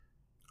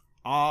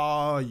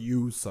are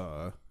you,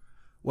 sir?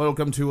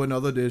 Welcome to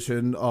another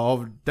edition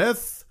of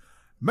Death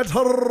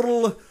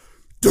Metal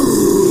Dudes.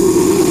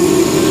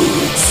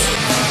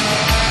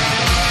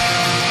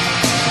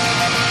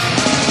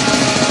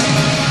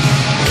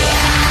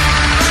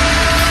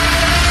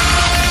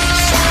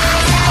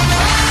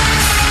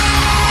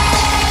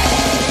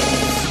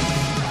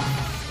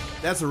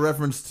 That's a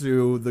reference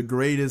to the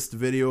greatest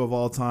video of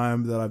all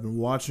time that I've been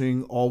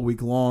watching all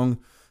week long.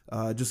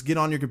 Just get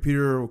on your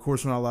computer. Of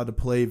course, we're not allowed to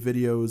play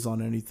videos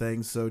on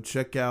anything. So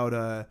check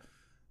out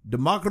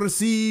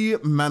Democracy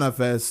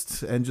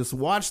Manifest and just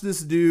watch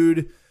this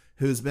dude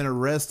who's been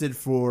arrested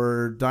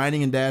for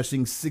dining and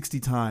dashing 60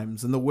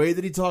 times. And the way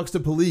that he talks to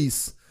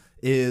police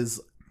is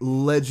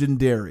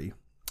legendary.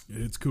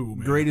 It's cool,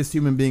 man. Greatest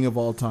human being of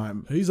all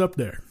time. He's up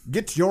there.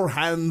 Get your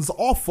hands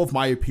off of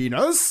my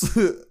penis.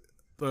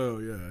 Oh,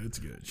 yeah, it's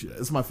good shit.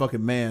 It's my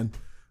fucking man.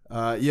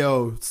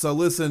 So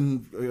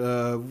listen,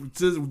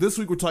 this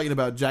week we're talking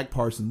about Jack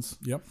Parsons.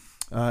 Yep.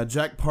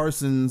 Jack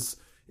Parsons,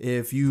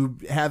 if you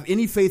have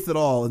any faith at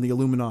all in the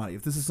Illuminati,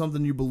 if this is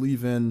something you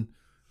believe in,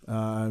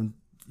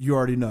 you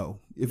already know.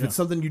 If it's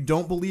something you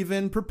don't believe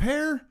in,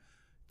 prepare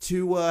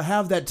to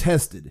have that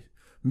tested,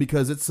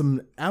 because it's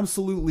some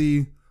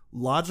absolutely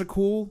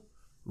logical,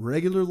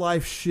 regular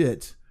life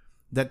shit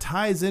that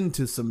ties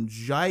into some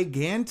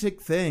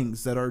gigantic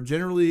things that are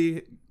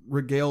generally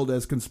regaled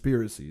as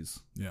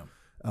conspiracies. Yeah.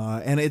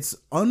 And it's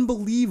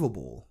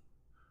unbelievable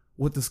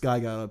what this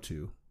guy got up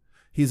to.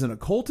 He's an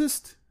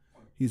occultist.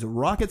 He's a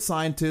rocket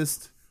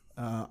scientist.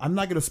 I'm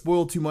not going to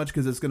spoil too much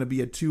because it's going to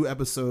be a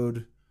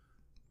 2-episode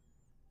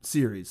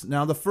series.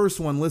 Now, the first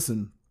one,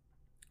 listen,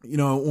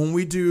 when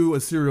we do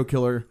a serial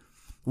killer,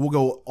 we'll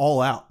go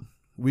all out.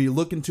 We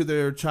look into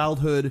their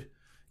childhood,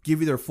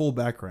 give you their full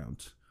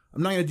background.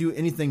 I'm not going to do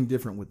anything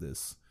different with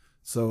this.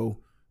 So,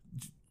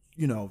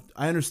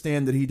 I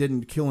understand that he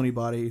didn't kill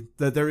anybody,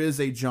 that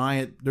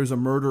there's a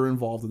murder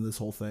involved in this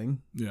whole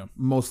thing. Yeah.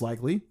 Most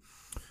likely.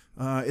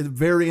 It's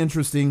very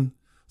interesting.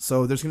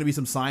 So there's going to be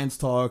some science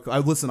talk.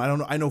 I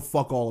know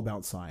fuck all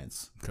about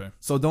science. Okay.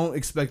 So don't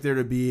expect there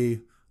to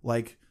be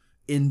like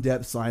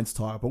in-depth science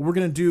talk, but we're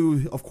going to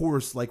do, of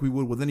course, like we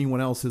would with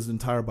anyone else, his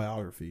entire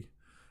biography.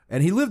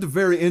 And he lived a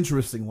very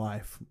interesting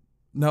life.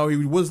 No,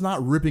 he was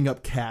not ripping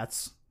up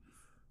cats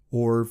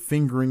or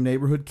fingering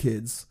neighborhood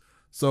kids.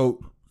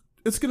 So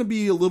it's going to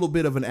be a little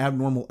bit of an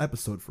abnormal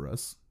episode for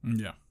us.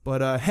 Yeah.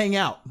 But hang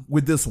out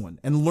with this one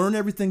and learn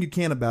everything you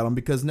can about him,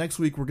 because next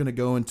week we're going to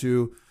go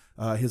into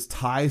his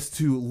ties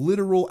to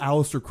literal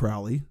Aleister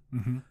Crowley,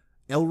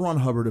 L. Ron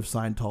Hubbard of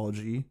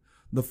Scientology,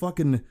 the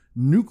fucking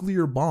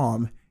nuclear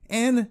bomb,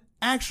 and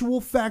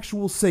actual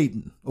factual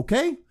Satan.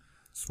 Okay?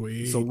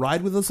 Sweet. So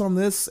ride with us on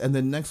this, and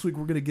then next week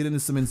we're going to get into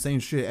some insane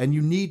shit. And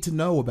you need to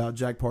know about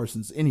Jack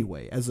Parsons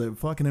anyway, as a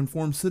fucking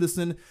informed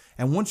citizen.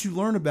 And once you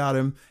learn about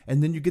him,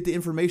 and then you get the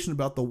information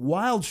about the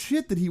wild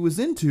shit that he was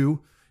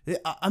into.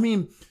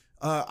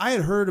 I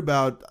had heard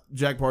about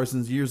Jack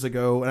Parsons years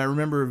ago, and I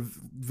remember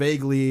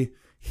vaguely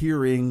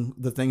hearing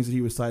the things that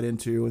he was tied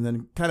into, and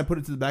then kind of put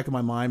it to the back of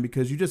my mind,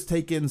 because you just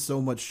take in so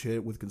much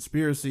shit with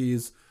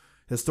conspiracies,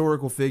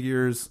 historical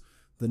figures,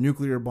 the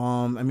nuclear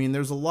bomb. I mean,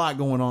 there's a lot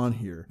going on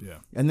here. Yeah.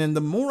 And then the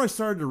more I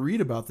started to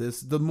read about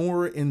this, the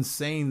more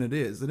insane it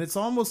is. And it's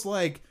almost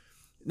like,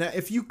 now,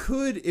 if you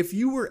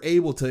were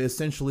able to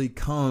essentially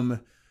come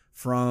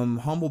from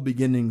humble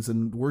beginnings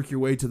and work your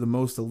way to the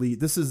most elite,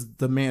 this is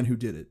the man who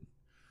did it.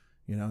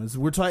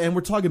 We're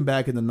talking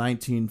back in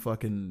the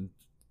fucking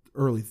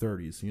early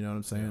 30s, you know what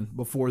I'm saying? Yeah.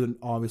 Before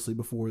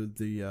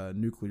the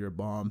nuclear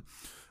bomb.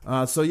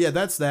 So yeah,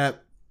 that's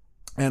that.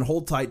 And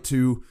hold tight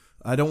to,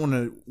 I don't want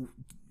to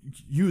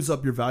use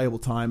up your valuable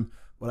time,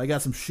 but I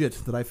got some shit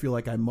that I feel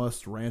like I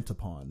must rant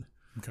upon,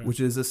 which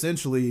is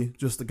essentially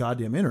just the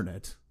goddamn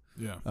internet.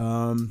 Yeah.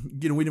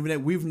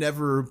 We've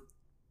never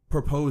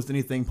proposed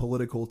anything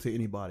political to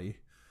anybody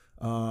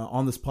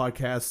on this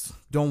podcast.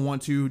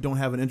 Don't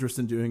have an interest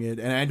in doing it,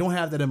 and I don't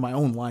have that in my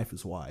own life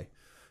is why.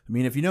 I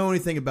mean, if you know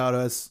anything about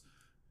us,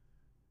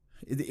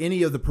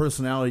 any of the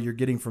personality you're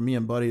getting from me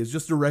and Buddy is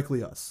just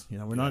directly us.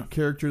 We're not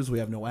characters. We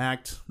have no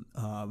act,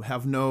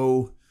 have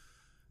no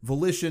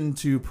volition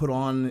to put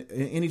on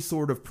any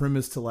sort of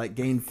premise to like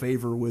gain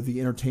favor with the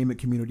entertainment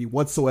community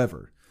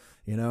whatsoever.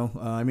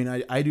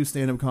 I do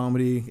stand-up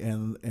comedy,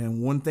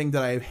 and one thing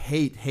that I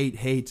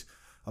hate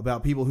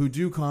about people who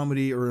do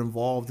comedy or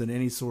involved in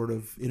any sort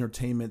of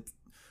entertainment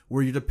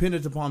where you're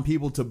dependent upon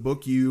people to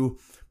book you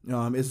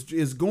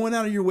is going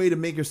out of your way to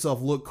make yourself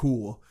look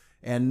cool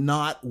and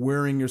not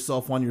wearing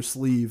yourself on your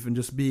sleeve and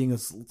just being a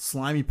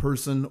slimy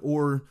person,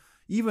 or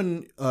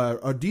even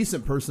a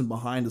decent person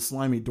behind a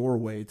slimy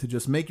doorway, to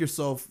just make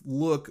yourself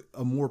look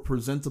a more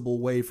presentable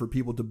way for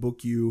people to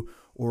book you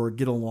or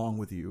get along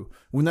with you,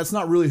 when that's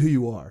not really who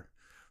you are.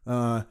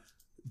 If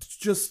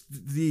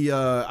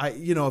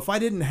I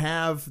didn't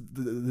have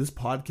this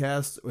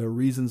podcast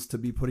reasons to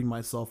be putting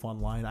myself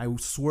online, I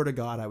swear to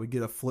God, I would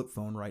get a flip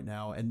phone right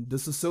now and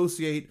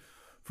disassociate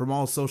from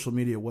all social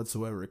media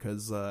whatsoever.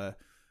 Because,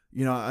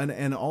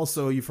 and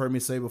also you've heard me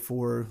say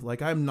before,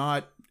 like, I'm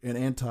not an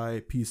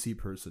anti-PC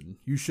person,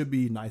 you should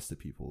be nice to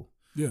people.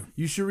 Yeah.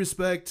 You should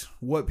respect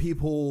what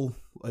people,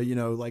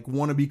 like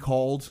want to be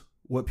called,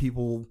 what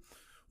people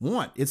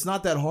want. It's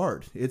not that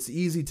hard. It's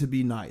easy to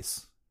be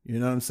nice. You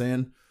know what I'm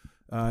saying?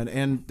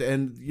 And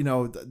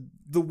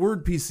the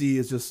word PC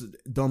is just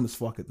dumb as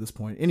fuck at this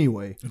point.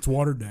 Anyway, it's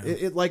watered down.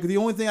 It like the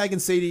only thing I can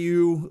say to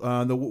you,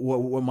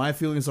 what my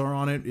feelings are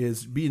on it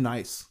is be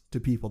nice to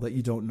people that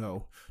you don't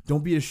know.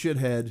 Don't be a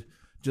shithead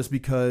just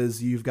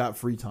because you've got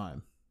free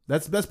time.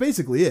 That's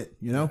basically it.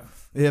 Yeah.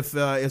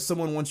 If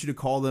someone wants you to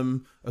call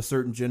them a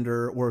certain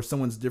gender or if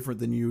someone's different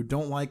than you,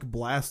 don't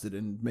blast it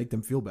and make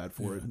them feel bad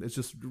for it. It's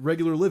just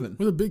regular living.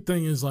 Well, the big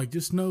thing is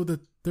just know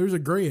that there's a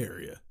gray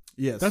area.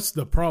 Yes. That's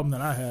the problem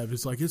that I have.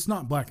 It's it's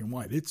not black and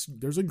white.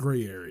 There's a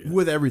gray area.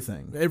 With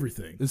everything.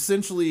 Everything.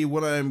 Essentially,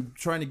 what I'm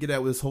trying to get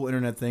at with this whole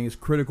internet thing is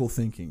critical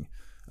thinking.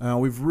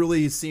 We've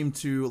really seemed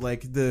to,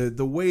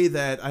 the way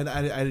that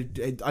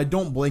I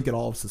don't blink at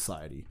all of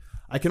society.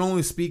 I can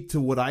only speak to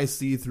what I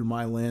see through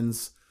my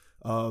lens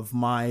of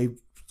my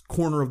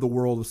corner of the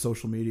world of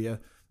social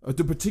media.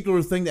 The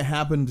particular thing that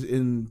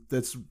happened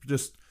that's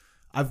just,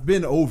 I've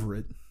been over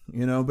it,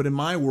 but in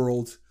my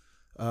world,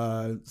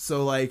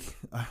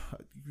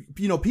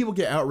 people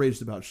get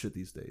outraged about shit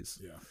these days.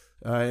 Yeah.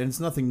 And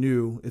it's nothing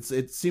new.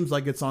 It seems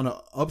like it's on an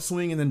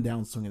upswing and then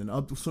downswing and an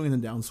upswing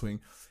and then downswing.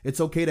 It's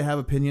okay to have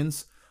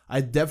opinions.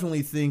 I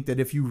definitely think that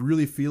if you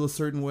really feel a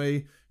certain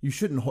way, you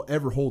shouldn't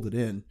ever hold it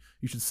in.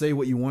 You should say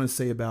what you want to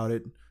say about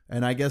it.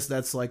 And I guess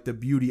that's the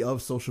beauty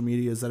of social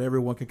media is that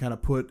everyone can kind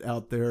of put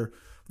out there.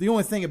 The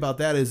only thing about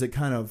that is it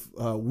kind of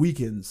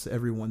weakens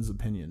everyone's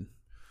opinion.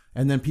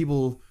 And then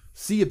people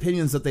see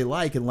opinions that they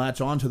like and latch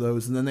onto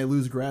those, and then they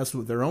lose grasp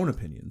with their own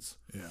opinions.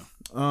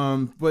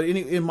 Yeah. But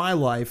in my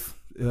life,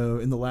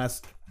 in the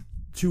last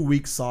 2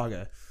 weeks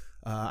saga,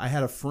 I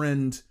had a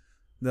friend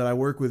that I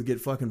work with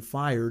get fucking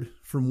fired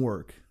from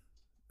work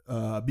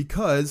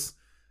because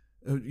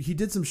he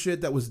did some shit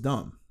that was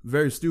dumb.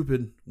 Very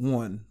stupid.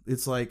 One,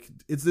 it's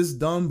this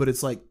dumb, but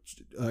it's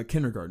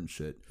kindergarten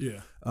shit.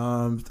 Yeah.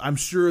 I'm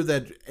sure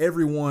that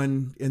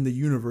everyone in the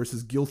universe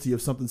is guilty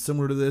of something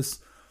similar to this.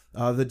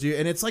 The dude,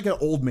 and it's like an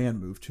old man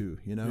move too,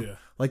 Yeah.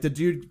 The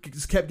dude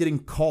just kept getting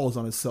calls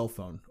on his cell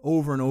phone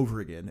over and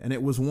over again, and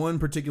it was one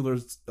particular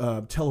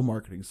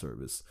telemarketing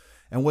service.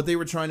 And what they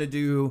were trying to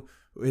do,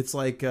 it's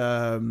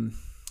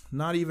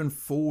not even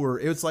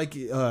it's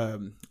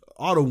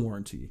auto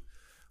warranty.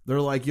 They're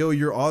like, yo,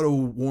 your auto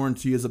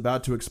warranty is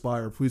about to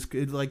expire. Please,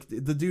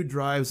 the dude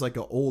drives an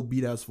old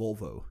beat ass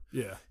Volvo.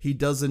 Yeah. He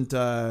doesn't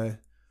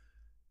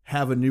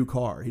have a new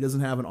car. He doesn't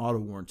have an auto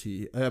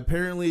warranty.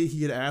 Apparently,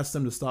 he had asked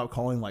them to stop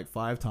calling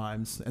 5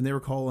 times, and they were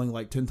calling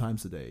 10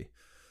 times a day.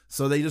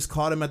 So they just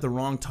caught him at the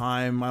wrong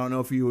time. I don't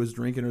know if he was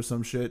drinking or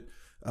some shit.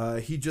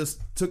 He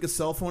just took his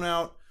cell phone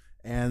out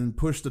and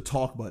pushed the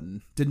talk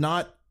button. Did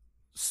not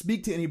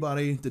speak to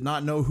anybody. Did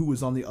not know who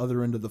was on the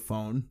other end of the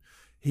phone.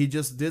 He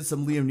just did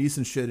some Liam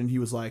Neeson shit, and he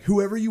was like,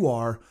 whoever you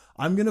are,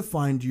 I'm going to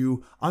find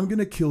you, I'm going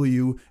to kill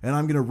you, and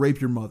I'm going to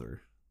rape your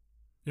mother.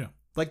 Yeah.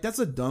 That's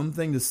a dumb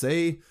thing to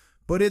say,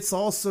 but it's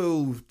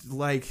also,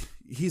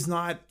 he's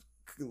not,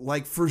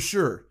 for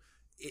sure.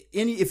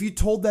 If you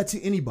told that to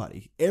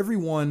anybody,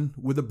 everyone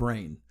with a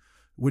brain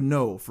would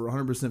know for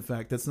 100%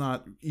 fact that's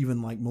not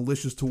even,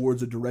 malicious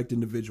towards a direct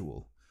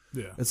individual.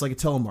 Yeah. It's like a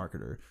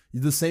telemarketer.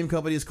 The same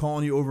company is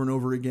calling you over and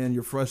over again.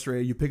 You're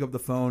frustrated. You pick up the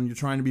phone. You're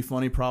trying to be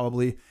funny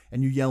probably,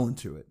 and you yell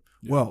into it.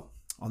 Yeah. Well,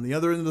 on the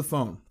other end of the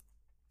phone,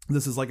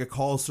 this is a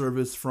call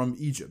service from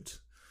Egypt.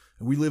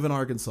 And we live in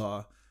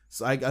Arkansas.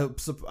 So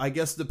I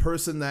guess the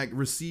person that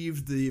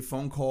received the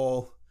phone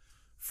call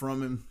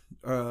from him,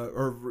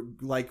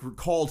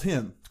 called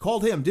him,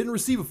 didn't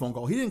receive a phone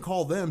call. He didn't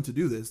call them to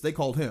do this. They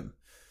called him.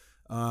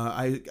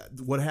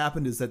 What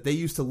happened is that they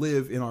used to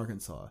live in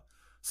Arkansas.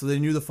 So they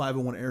knew the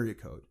 501 area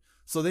code.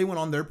 So they went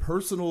on their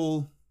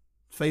personal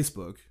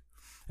Facebook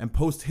and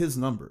post his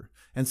number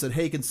and said,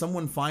 hey, can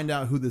someone find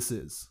out who this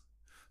is?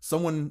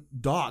 Someone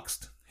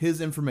doxed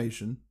his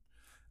information,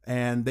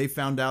 and they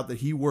found out that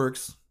he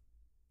works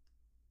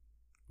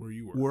where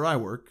you work, where I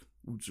work,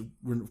 which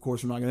of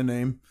course we're not going to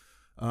name.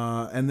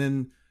 And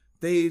then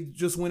they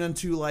just went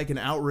into an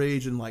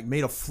outrage and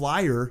made a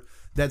flyer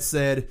that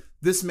said,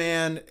 this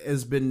man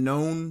has been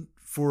known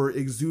for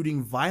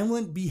exuding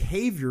violent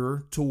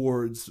behavior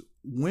towards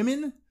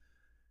women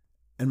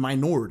and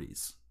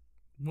minorities.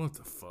 What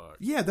the fuck?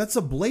 Yeah, that's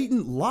a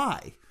blatant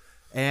lie.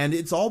 And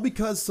it's all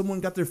because someone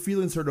got their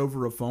feelings hurt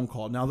over a phone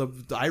call. Now,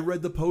 I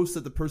read the post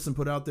that the person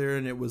put out there,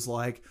 and it was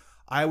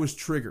I was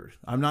triggered.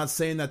 I'm not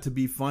saying that to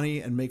be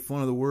funny and make fun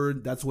of the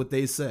word. That's what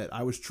they said.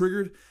 I was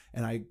triggered,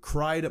 and I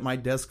cried at my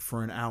desk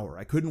for an hour.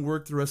 I couldn't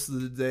work the rest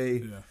of the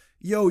day. Yeah.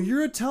 Yo,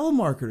 you're a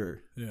telemarketer.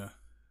 Yeah.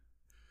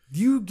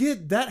 You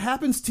get that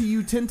happens to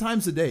you 10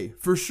 times a day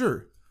for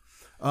sure.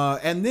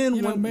 And then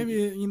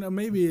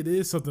maybe it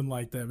is something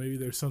like that. Maybe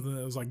there's something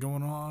that was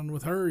going on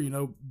with her,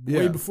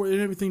 way before it had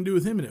everything to do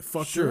with him, and it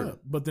fucked her up.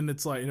 But then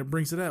it's and it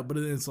brings it out. But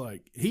then it's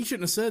he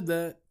shouldn't have said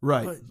that.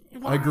 Right.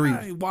 Why?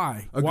 Agreed.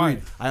 Why? Agreed.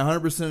 Why? I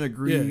 100%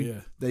 agree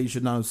that he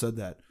should not have said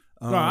that.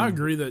 No, I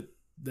agree that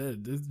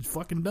That's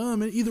fucking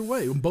dumb. And either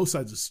way, both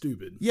sides are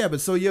stupid. Yeah, but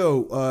so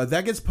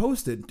that gets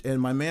posted,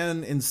 and my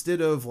man,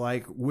 instead of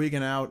like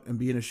wigging out and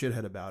being a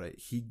shithead about it,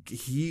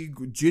 he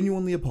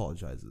genuinely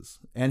apologizes,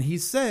 and he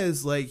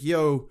says like,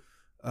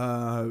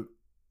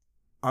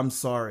 I'm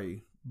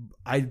sorry,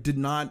 I did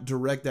not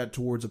direct that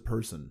towards a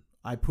person.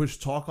 I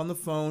pushed talk on the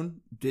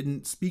phone,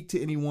 didn't speak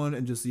to anyone,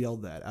 and just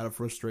yelled that out of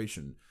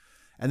frustration.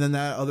 And then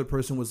that other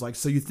person was like,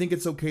 so you think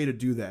it's okay to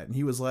do that? And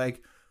he was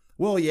like,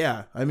 well,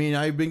 yeah. I mean,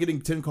 I've been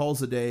getting 10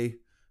 calls a day.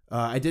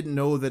 I didn't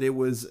know that it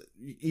was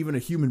even a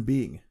human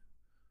being.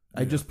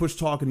 I just pushed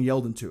talk and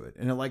yelled into it.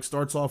 And it like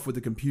starts off with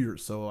the computer.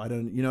 So I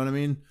don't, you know what I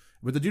mean?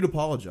 But the dude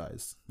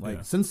apologized,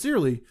 like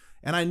sincerely.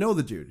 And I know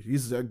the dude.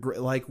 He's a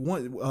great, like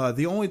one.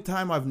 The only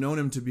time I've known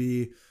him to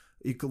be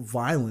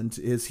violent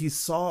is he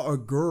saw a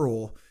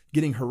girl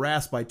getting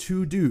harassed by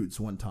two dudes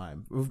one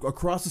time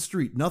across the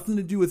street. Nothing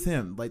to do with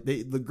him. Like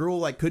the girl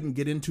like couldn't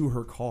get into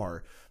her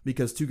car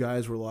because two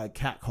guys were like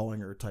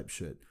catcalling her type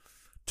shit.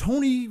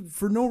 Tony,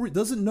 for no reason,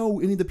 doesn't know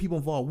any of the people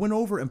involved, went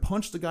over and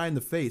punched the guy in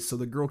the face so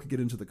the girl could get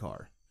into the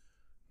car.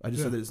 I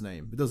just said his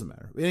name. It doesn't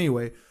matter.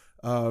 Anyway,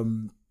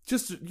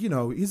 just,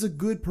 he's a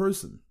good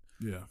person.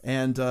 Yeah.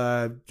 And,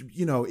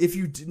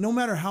 if no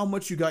matter how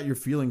much you got your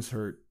feelings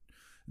hurt,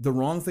 the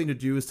wrong thing to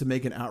do is to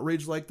make an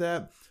outrage like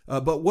that.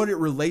 But what it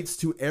relates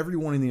to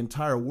everyone in the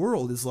entire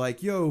world is like,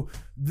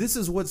 this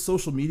is what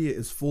social media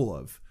is full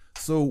of.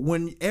 So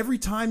every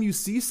time you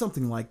see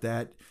something like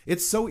that,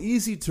 it's so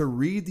easy to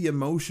read the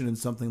emotion in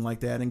something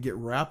like that and get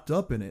wrapped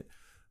up in it.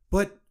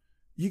 But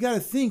you got to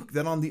think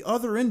that on the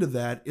other end of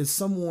that is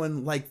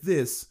someone like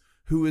this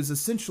who is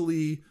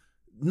essentially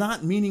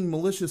not meaning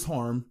malicious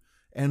harm.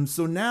 And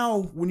so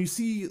now when you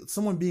see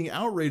someone being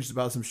outraged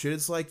about some shit,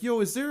 it's like,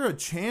 is there a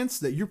chance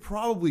that you're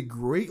probably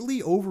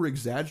greatly over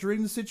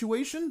exaggerating the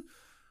situation?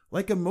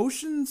 Like,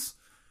 emotions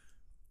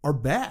are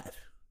bad.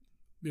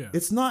 Yeah.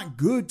 It's not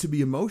good to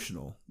be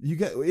emotional. You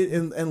get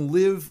and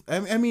live.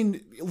 I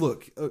mean,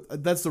 look,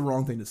 that's the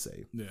wrong thing to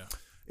say. Yeah.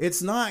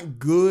 It's not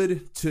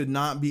good to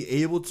not be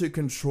able to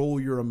control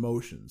your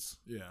emotions.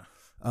 Yeah.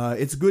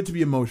 It's good to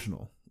be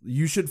emotional.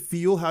 You should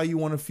feel how you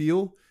want to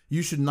feel.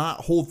 You should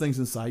not hold things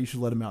inside. You should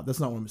let them out. That's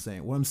not what I'm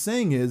saying. What I'm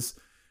saying is,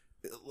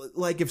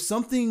 like, if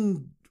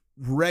something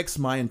wrecks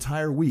my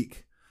entire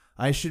week,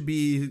 I should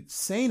be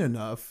sane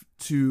enough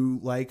to,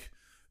 like,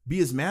 be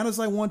as mad as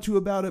I want to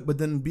about it, but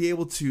then be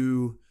able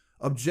to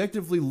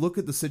objectively look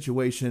at the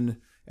situation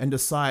and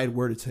decide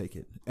where to take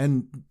it.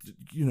 And,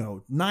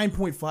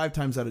 9.5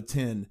 times out of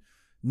 10,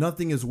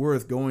 nothing is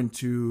worth going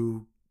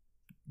to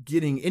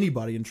getting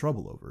anybody in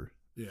trouble over.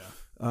 Yeah.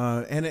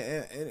 And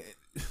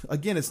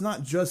again, it's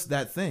not just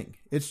that thing.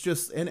 It's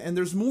just, and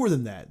there's more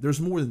than that.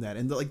 There's more than that.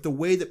 And the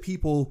way that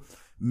people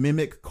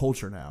mimic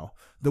culture now,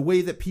 the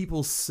way that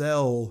people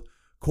sell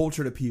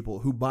culture to people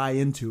who buy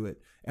into it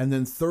and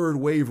then third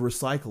wave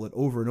recycle it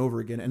over and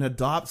over again and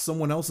adopt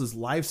someone else's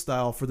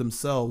lifestyle for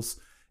themselves.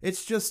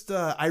 It's just,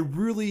 I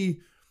really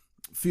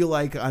feel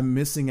like I'm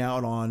missing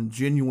out on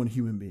genuine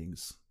human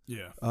beings.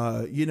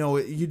 Yeah.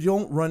 You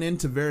don't run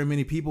into very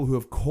many people who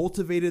have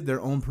cultivated their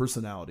own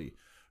personality,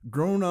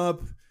 grown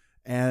up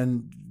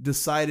and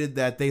decided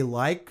that they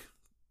like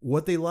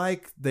what they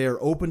like.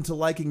 They're open to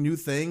liking new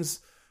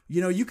things.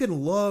 You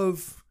can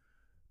love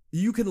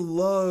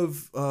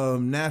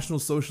National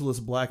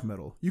Socialist black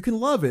metal. You can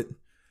love it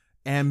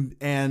and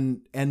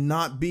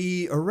not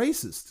be a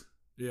racist.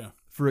 Yeah.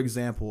 For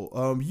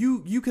example,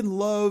 you can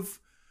love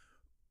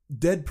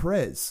Dead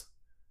Prez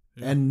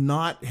and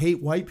not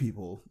hate white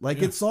people.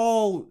 Like, it's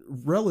all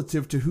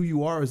relative to who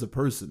you are as a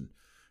person.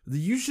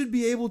 You should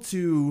be able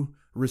to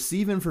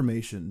receive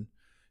information,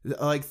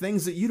 like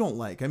things that you don't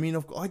like. I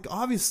mean, like,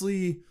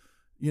 obviously,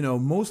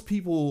 most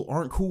people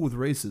aren't cool with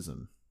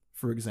racism,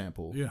 for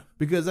example. Yeah.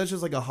 Because that's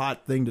just like a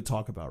hot thing to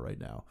talk about right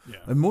now. Yeah.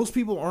 And most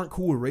people aren't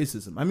cool with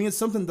racism. I mean, it's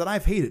something that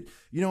I've hated.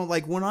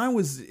 Like when I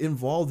was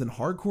involved in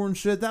hardcore and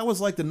shit, that was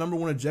like the number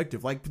one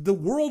objective. Like, the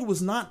world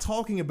was not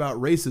talking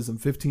about racism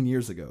 15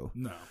 years ago.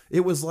 No.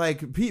 It was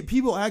like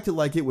people acted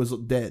like it was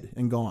dead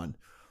and gone.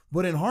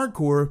 But in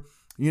hardcore,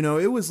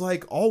 it was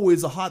like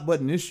always a hot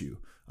button issue.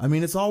 I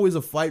mean, it's always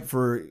a fight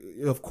for,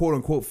 a quote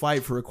unquote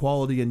fight for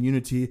equality and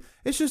unity.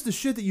 It's just the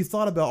shit that you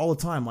thought about all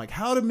the time, like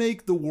how to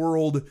make the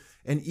world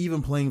an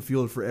even playing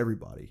field for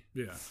everybody.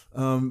 Yeah.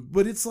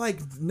 But it's like,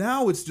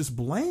 now it's just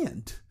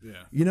bland.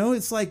 Yeah.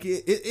 It's like,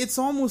 it's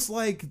almost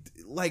like.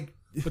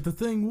 But the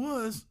thing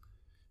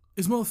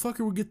is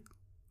motherfucker would get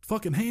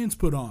fucking hands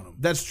put on him.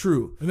 That's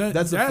true. And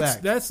that's a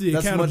fact. That's the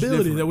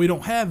accountability that we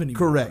don't have anymore.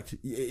 Correct.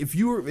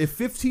 If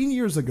 15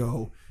 years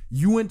ago,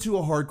 you went to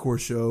a hardcore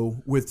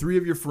show with 3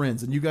 of your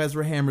friends and you guys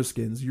were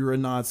hammerskins, you're a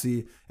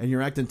Nazi, and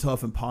you're acting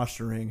tough and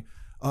posturing.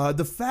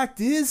 The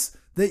fact is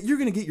that you're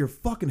going to get your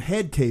fucking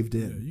head caved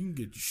in. Yeah, you can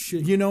get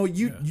shit.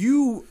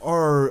 You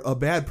are a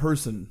bad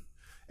person.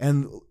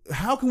 And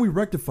how can we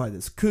rectify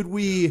this? Could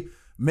we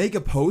make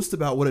a post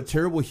about what a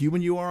terrible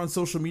human you are on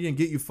social media and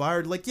get you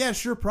fired? Like, yeah,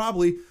 sure,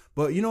 probably.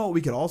 But you know what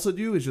we could also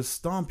do is just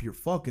stomp your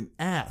fucking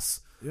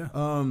ass. Yeah.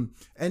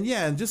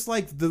 And just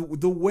like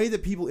the way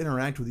that people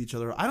interact with each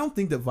other, I don't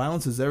think that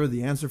violence is ever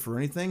the answer for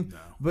anything. No.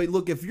 But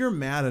look, if you're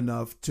mad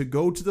enough to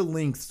go to the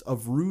lengths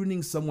of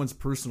ruining someone's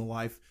personal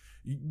life,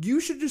 you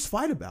should just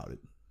fight about it.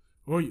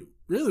 Well,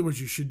 really what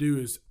you should do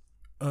is,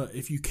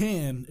 if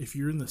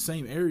you're in the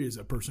same area as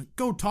that person,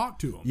 go talk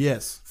to them.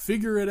 Yes.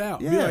 Figure it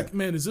out. Yeah. Be like,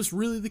 man, is this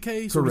really the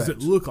case? Correct. Or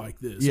does it look like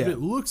this? Yeah. If it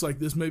looks like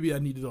this, maybe I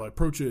need to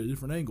approach it at a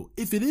different angle.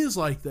 If it is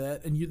like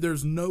that and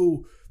there's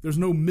no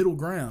middle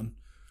ground,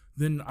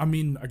 then, I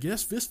mean, I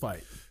guess fist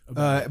fight.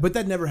 But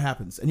that never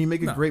happens. And you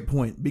make a great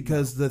point,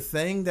 because the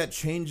thing that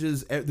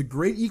changes, the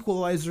great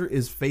equalizer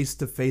is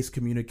face-to-face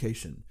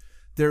communication.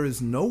 There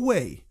is no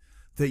way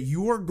that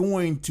you are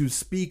going to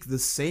speak the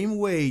same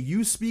way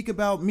you speak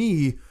about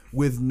me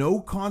with no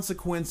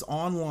consequence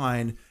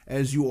online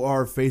as you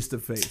are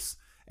face-to-face.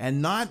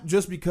 And not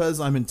just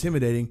because I'm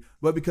intimidating,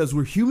 but because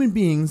we're human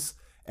beings,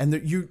 and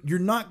that you're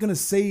not going to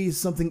say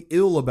something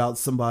ill about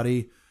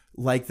somebody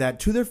like that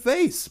to their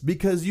face,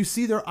 because you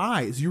see their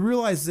eyes. You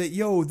realize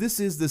that, this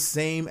is the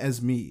same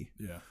as me.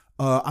 Yeah.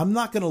 I'm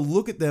not going to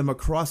look at them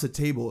across a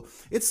table.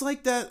 It's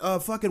like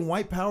that fucking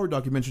white power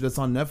documentary that's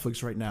on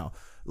Netflix right now.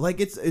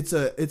 Like it's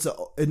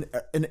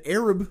an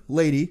Arab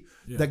lady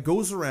that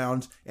goes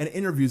around and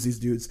interviews these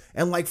dudes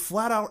and like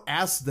flat out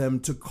asks them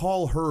to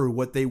call her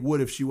what they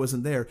would if she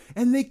wasn't there,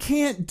 and they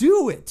can't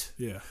do it.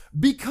 Yeah.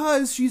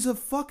 Because she's a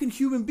fucking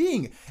human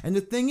being. And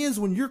the thing is,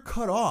 when you're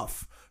cut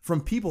off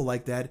from people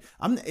like that,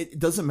 it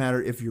doesn't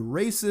matter if you're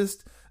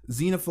racist,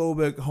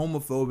 xenophobic,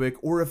 homophobic,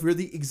 or if you're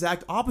the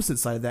exact opposite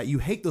side of that. You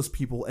hate those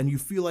people and you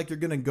feel like you're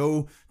going to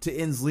go to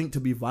ends length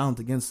to be violent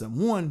against them.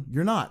 One,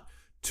 you're not.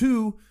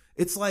 Two,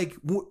 it's like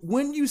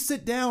when you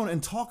sit down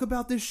and talk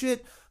about this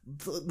shit,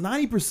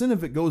 90%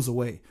 of it goes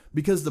away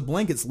because the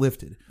blanket's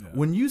lifted. Yeah.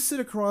 When you sit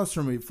across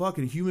from a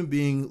fucking human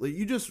being,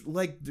 you just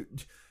like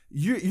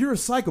you're a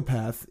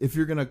psychopath if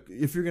you're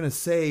gonna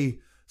say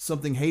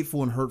something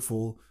hateful and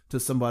hurtful to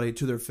somebody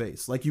to their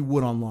face like you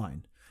would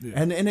online. Yeah.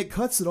 And it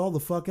cuts it all the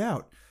fuck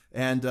out.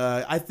 And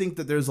I think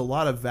that there's a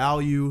lot of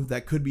value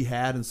that could be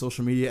had in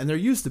social media, and there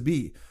used to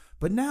be,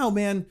 but now,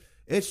 man,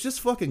 it's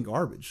just fucking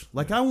garbage.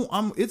 Like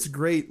it's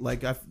great.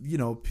 Like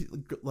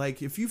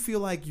like if you feel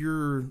like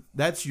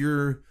that's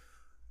your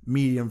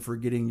medium for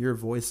getting your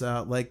voice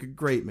out, like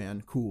great,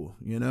 man, cool,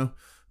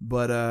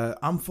 But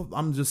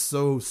I'm just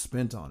so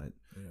spent on it,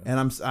 and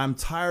I'm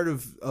tired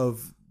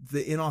of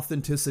the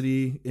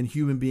inauthenticity in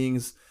human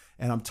beings,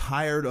 and I'm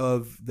tired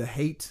of the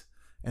hate,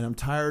 and I'm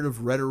tired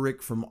of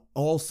rhetoric from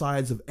all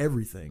sides of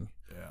everything.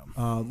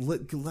 I'm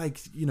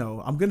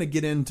going to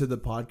get into the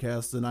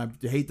podcast, and I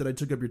hate that I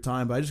took up your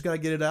time, but I just got to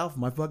get it out of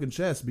my fucking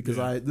chest because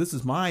this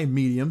is my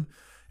medium,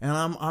 and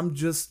I'm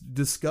just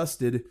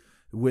disgusted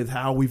with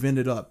how we've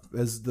ended up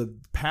as the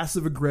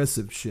passive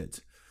aggressive shit.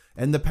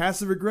 And the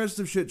passive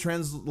aggressive shit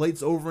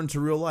translates over into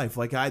real life.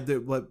 Like in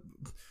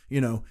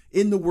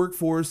the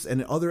workforce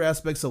and other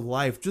aspects of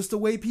life, just the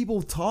way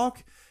people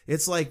talk,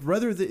 it's like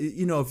rather than,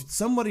 if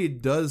somebody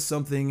does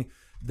something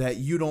that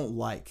you don't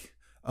like,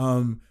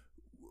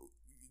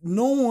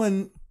 no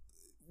one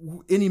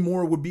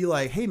anymore would be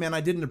like, hey man,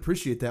 I didn't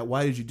appreciate that.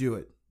 Why did you do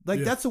it?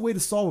 Like that's a way to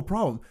solve a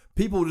problem.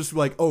 People will just be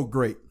like, oh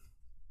great.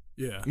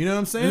 Yeah. You know what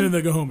I'm saying? And then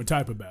they go home and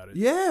type about it.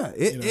 Yeah.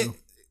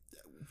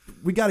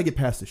 We got to get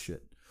past this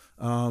shit.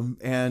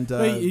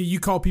 You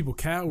call people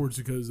cowards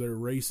because they're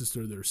racist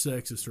or they're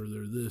sexist or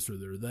they're this or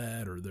they're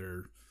that or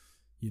they're,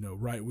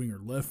 right wing or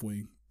left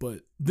wing.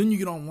 But then you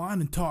get online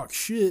and talk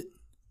shit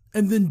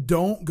and then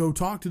don't go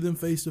talk to them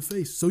face to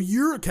face. So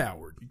you're a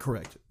coward.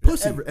 Correct.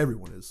 Pussy.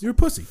 Everyone is. You're a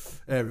pussy.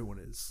 Everyone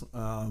is.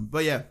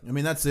 But yeah, I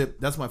mean, that's it.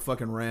 That's my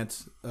fucking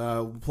rant.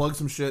 Plug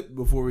some shit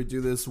before we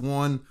do this.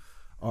 One,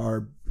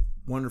 our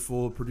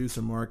wonderful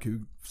producer Mark,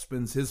 who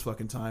spends his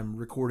fucking time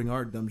recording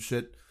our dumb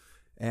shit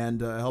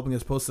and helping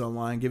us post it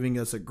online, giving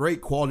us a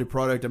great quality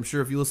product. I'm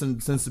sure if you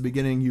listened since the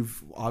beginning,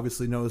 you've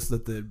obviously noticed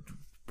that the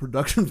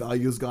production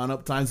value has gone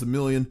up times a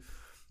million.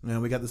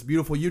 And we got this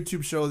beautiful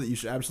YouTube show that you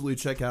should absolutely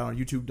check out on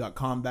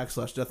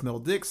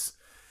youtube.com/deathmetaldicks.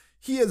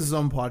 He has his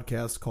own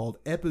podcast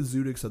called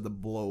Epizootics of the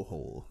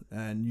Blowhole.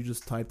 And you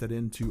just type that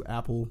into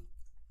Apple.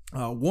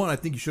 One, I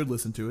think you should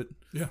listen to it.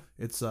 Yeah.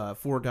 It's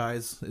 4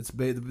 guys.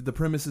 The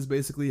premise is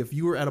basically if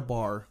you were at a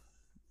bar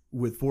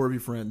with 4 of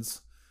your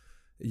friends,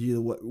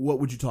 what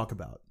would you talk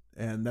about?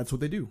 And that's what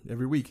they do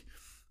every week.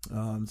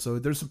 So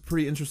there's some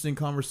pretty interesting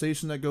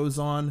conversation that goes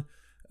on.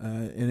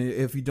 And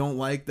if you don't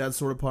like that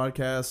sort of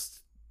podcast,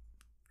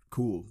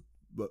 cool.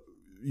 But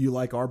you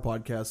like our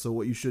podcast, so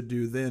what you should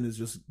do then is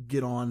just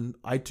get on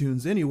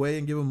iTunes anyway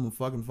and give them a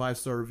fucking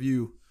 5-star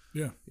review.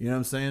 Yeah. You know what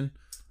I'm saying?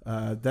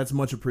 That's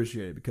much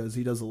appreciated because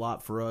he does a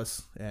lot for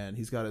us and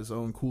he's got his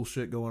own cool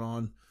shit going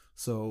on.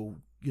 So,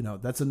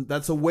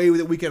 that's a way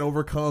that we can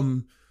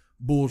overcome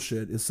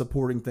bullshit, is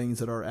supporting things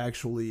that are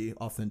actually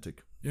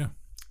authentic. Yeah.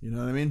 You know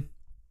what I mean?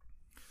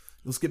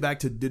 Let's get back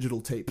to digital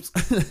tapes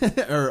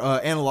or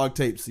analog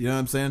tapes. You know what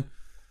I'm saying?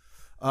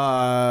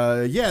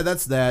 Yeah,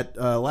 that's that.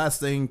 Last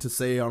thing to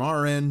say on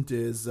our end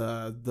is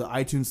the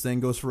iTunes thing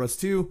goes for us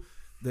too.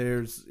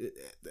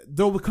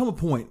 there'll become a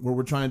point where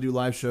we're trying to do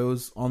live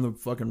shows on the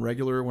fucking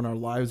regular when our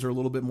lives are a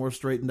little bit more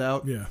straightened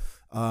out. Yeah.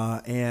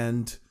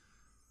 And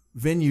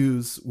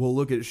venues will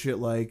look at shit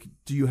like,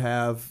 do you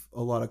have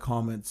a lot of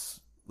comments?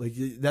 Like,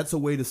 that's a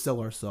way to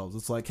sell ourselves.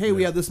 It's like, hey,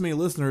 we have this many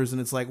listeners,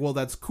 and it's like, well,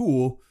 that's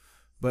cool,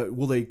 but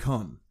will they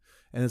come?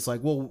 And it's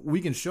like, well,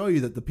 we can show you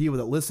that the people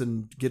that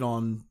listen get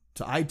on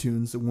to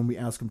iTunes and when we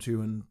ask them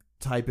to and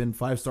type in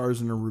 5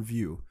 stars in a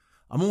review.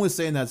 I'm only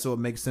saying that so it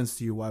makes sense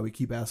to you why we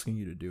keep asking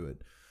you to do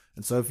it.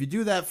 And so if you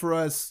do that for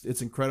us,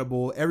 it's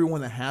incredible.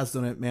 Everyone that has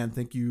done it, man,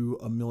 thank you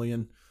a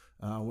million.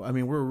 I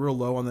mean, we're real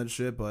low on that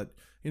shit, but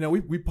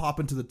we pop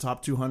into the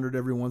top 200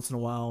 every once in a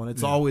while, and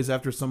it's always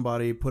after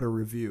somebody put a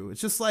review.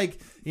 It's just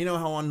like,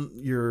 how on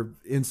your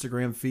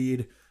Instagram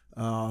feed,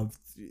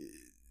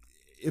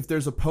 if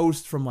there's a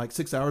post from like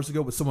 6 hours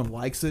ago, but someone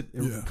likes it,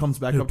 it comes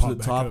back up to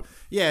the top.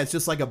 Yeah, it's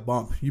just like a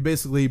bump. You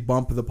basically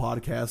bump the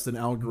podcast in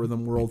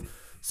algorithm world.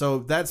 So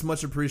that's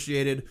much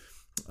appreciated.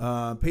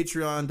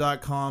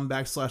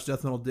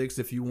 Patreon.com/deathmetaldicks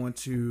if you want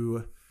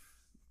to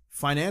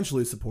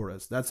financially support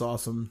us. That's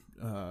awesome.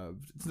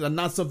 It's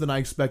not something I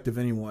expect of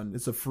anyone.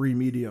 It's a free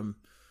medium.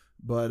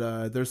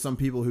 But there's some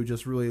people who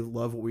just really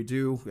love what we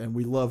do, and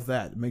we love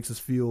that. It makes us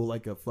feel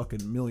like a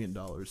fucking $1 million.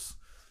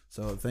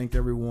 So thank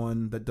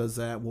everyone that does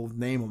that. We'll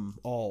name them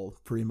all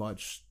pretty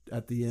much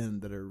at the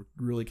end that are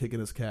really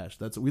kicking us cash.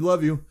 We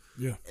love you.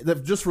 Yeah.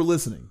 Just for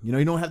listening.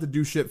 You don't have to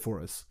do shit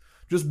for us.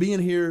 Just being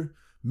here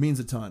means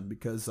a ton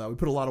because we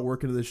put a lot of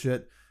work into this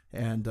shit,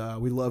 and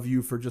we love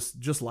you for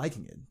just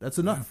liking it. That's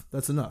enough. Yeah.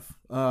 That's enough.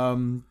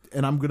 And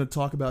I'm going to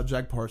talk about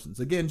Jack Parsons.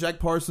 Again, Jack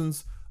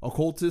Parsons,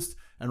 occultist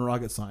and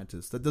rocket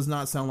scientist. That does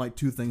not sound like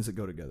two things that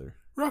go together.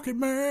 Rocket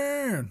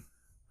Man!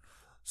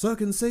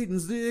 Sucking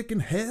Satan's dick in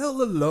hell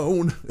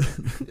alone.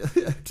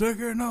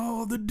 Taking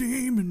all the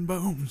demon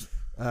bones.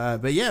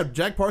 But yeah,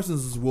 Jack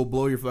Parsons will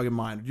blow your fucking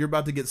mind. You're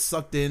about to get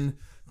sucked in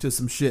to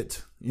some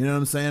shit. You know what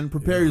I'm saying?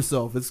 Prepare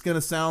yourself. It's going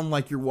to sound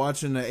like you're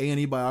watching an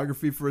A&E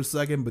biography for a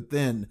second, but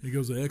then... It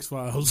goes to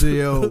X-Files.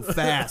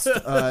 Fast.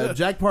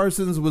 Jack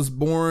Parsons was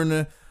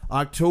born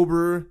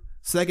October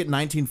 2nd,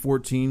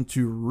 1914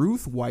 to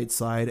Ruth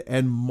Whiteside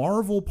and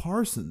Marvel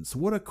Parsons.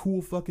 What a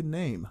cool fucking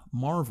name.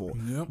 Marvel.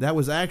 Yep. That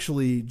was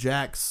actually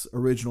Jack's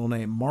original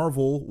name,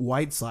 Marvel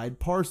Whiteside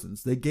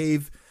Parsons. They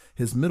gave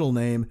his middle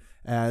name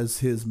as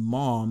his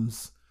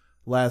mom's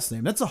last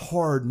name. That's a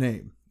hard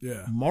name.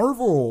 Yeah.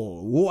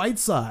 Marvel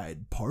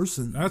Whiteside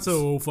Parsons. That's a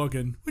little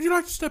fucking... Would you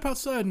like to step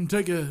outside and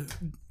take a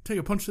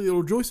punch to the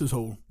old Joyce's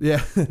hole?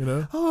 Yeah.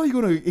 Oh,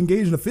 you're going to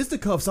engage in a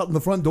fisticuffs out in the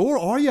front door,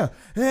 are you?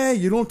 Hey,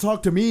 you don't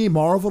talk to me,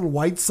 Marvel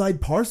Whiteside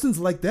Parsons,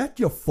 like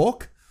that, you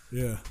fuck.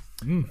 Yeah.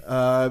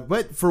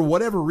 But for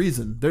whatever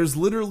reason, there's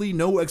literally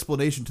no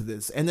explanation to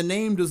this, and the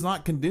name does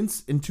not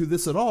condense into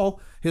this at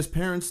all. His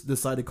parents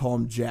decided to call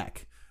him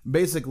Jack,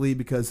 basically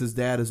because his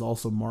dad is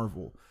also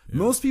Marvel. Yeah.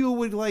 Most people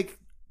would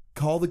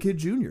call the kid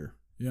Junior.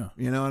 Yeah.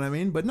 You know what I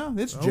mean? But no,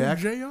 it's Jack.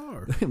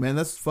 JR. Man,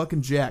 that's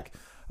fucking Jack.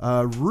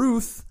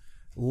 Ruth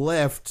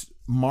left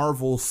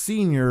Marvel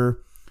Senior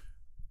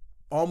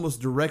almost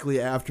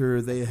directly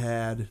after they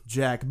had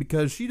Jack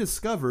because she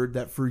discovered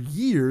that for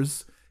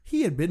years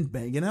he had been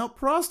banging out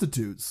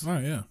prostitutes. Oh,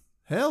 yeah.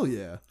 Hell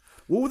yeah.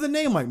 Well, with a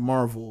name like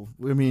Marvel,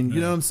 I mean,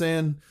 you know what I'm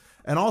saying?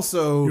 And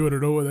also, you want to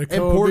know what they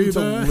call important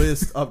to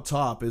list up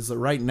top is that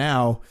right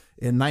now,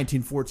 in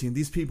 1914,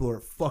 these people are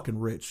fucking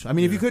rich. I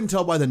mean, if you couldn't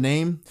tell by the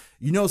name,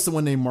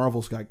 someone named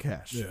Marvel's got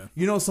cash.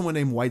 Yeah. Someone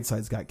named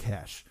Whiteside's got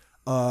cash.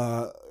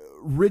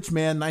 Rich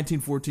man,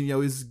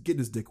 1914, he's getting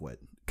his dick wet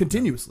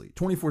continuously,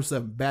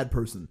 24/7. Bad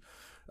person.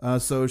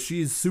 So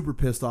she's super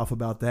pissed off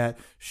about that.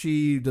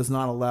 She does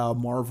not allow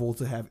Marvel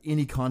to have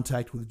any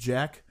contact with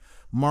Jack.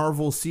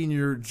 Marvel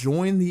Senior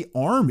joined the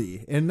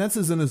army, and that's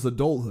in his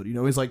adulthood.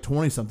 He's like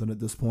 20-something at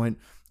this point,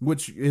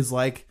 which is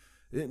like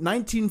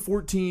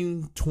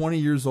 1914, 20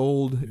 years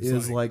old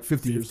is like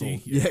 50 years old.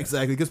 Yeah,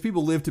 exactly. Because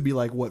people lived to be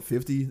like,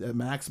 50 at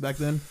max back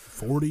then?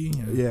 40?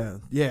 Yeah.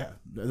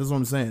 That's what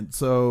I'm saying.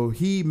 So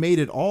he made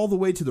it all the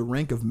way to the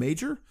rank of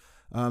major.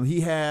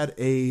 He had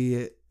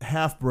a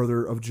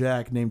half-brother of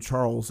Jack named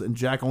Charles, and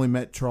Jack only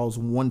met Charles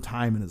one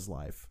time in his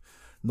life.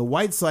 The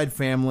Whiteside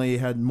family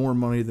had more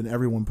money than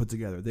everyone put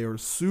together. They were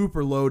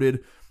super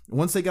loaded.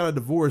 Once they got a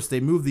divorce, they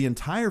moved the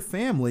entire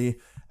family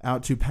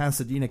out to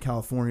Pasadena,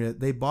 California.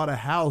 They bought a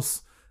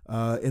house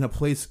in a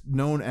place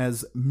known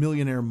as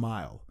Millionaire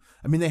Mile.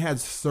 I mean, they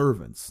had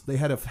servants. They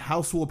had a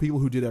house full of people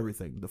who did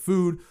everything. The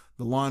food,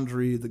 the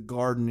laundry, the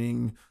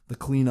gardening, the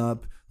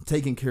cleanup,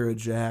 taking care of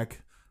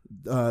Jack.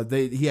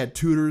 He had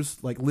tutors,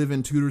 like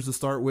live-in tutors to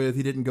start with.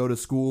 He didn't go to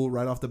school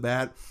right off the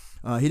bat.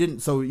 He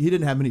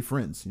didn't have many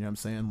friends. You know what I'm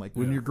saying? Like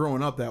when you're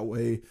growing up that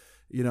way,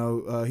 he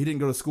didn't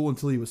go to school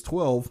until he was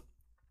 12.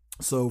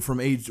 So from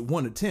age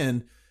 1 to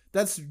 10,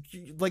 that's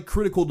like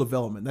critical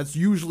development. That's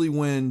usually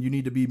when you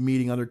need to be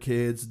meeting other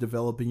kids,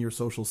 developing your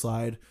social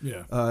side.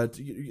 Yeah. I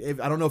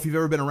don't know if you've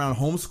ever been around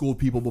homeschooled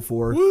people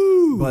before,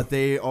 but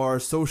they are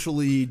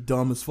socially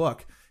dumb as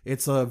fuck.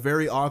 It's a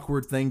very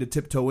awkward thing to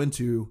tiptoe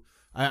into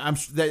I'm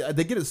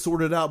they get it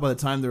sorted out by the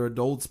time they're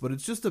adults, but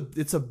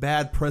it's a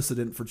bad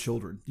precedent for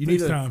children. You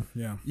Takes time.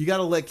 Yeah, you got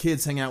to let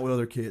kids hang out with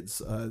other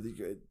kids.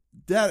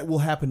 That will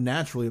happen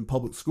naturally in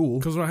public school.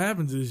 Because what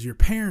happens is your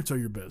parents are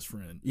your best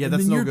friend. Yeah, and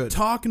that's then no you're good.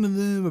 Talking to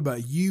them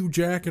about you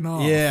jacking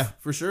off. Yeah,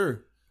 for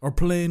sure. Or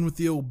playing with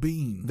the old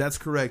bean. That's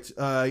correct.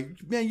 Man,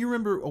 you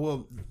remember?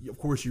 Well, of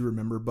course you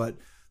remember, but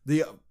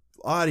the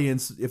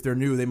audience, if they're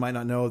new, they might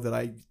not know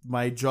that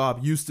my job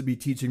used to be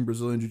teaching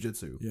Brazilian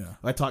Jiu-Jitsu. Yeah,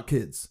 I taught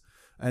kids.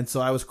 And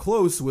so I was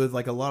close with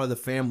like a lot of the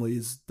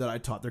families that I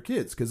taught their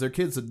kids because their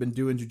kids had been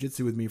doing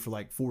jiu-jitsu with me for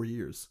like 4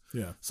 years.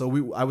 Yeah.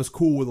 So I was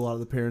cool with a lot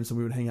of the parents and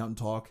we would hang out and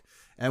talk.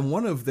 And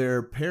one of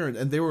their parents,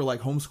 and they were like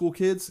homeschool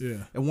kids.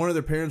 Yeah. And one of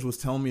their parents was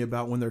telling me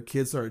about when their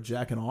kids started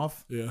jacking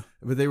off. Yeah.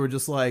 But they were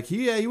just like,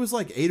 he was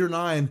like 8 or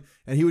 9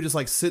 and he would just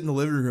like sit in the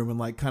living room and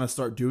like kind of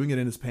start doing it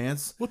in his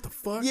pants. What the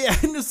fuck? Yeah.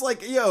 And just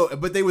like,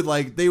 but they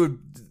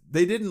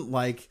didn't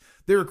like,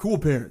 they were cool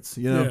parents,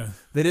 you know? Yeah.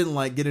 They didn't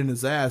like get in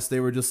his ass. They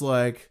were just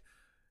like,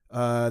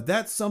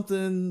 that's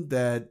something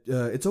that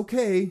it's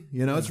okay,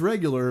 it's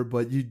regular,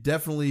 but you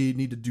definitely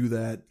need to do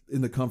that in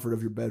the comfort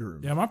of your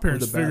bedroom. Yeah, my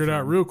parents figured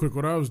out real quick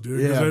what I was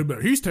doing. Yeah.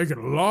 He's taking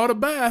a lot of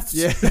baths.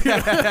 Yeah.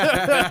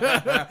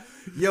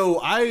 Yo,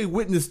 I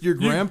witnessed your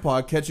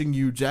grandpa catching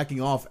you jacking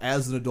off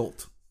as an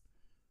adult.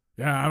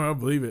 Yeah, I don't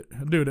believe it.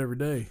 I do it every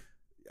day.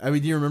 I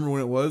mean, do you remember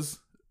when it was?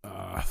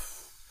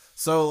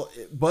 So,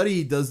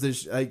 Buddy does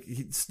this,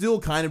 he still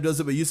kind of does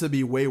it, but used to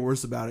be way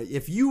worse about it.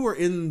 If you were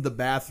in the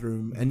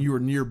bathroom and you were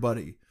near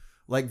Buddy,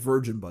 like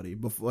Virgin Buddy,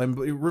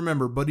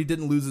 remember, Buddy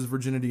didn't lose his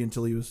virginity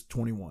until he was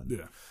 21.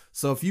 Yeah.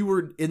 So, if you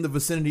were in the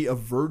vicinity of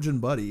Virgin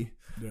Buddy,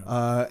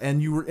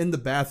 and you were in the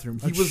bathroom,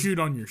 he was shoot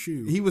on your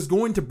shoe. He was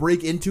going to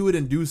break into it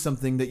and do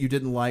something that you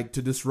didn't like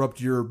to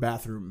disrupt your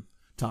bathroom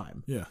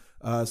time. Yeah.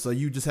 So,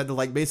 you just had to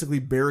like basically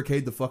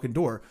barricade the fucking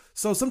door.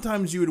 So,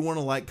 sometimes you would want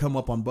to like come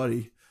up on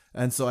Buddy.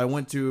 And so I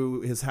went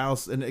to his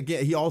house, and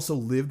again, he also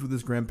lived with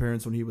his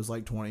grandparents when he was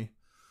like 20.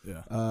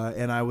 Yeah.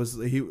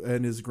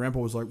 And his grandpa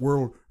was like,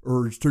 "Well,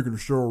 he's taking a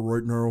shower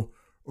right now.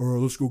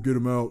 Let's go get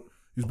him out.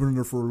 He's been in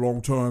there for a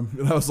long time."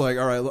 And I was like,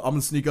 "All right, I'm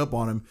gonna sneak up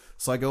on him."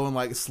 So I go and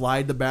like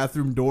slide the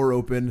bathroom door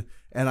open,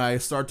 and I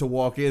start to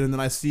walk in, and then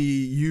I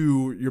see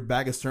your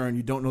back is turned,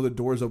 you don't know the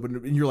door's open,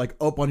 and you're like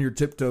up on your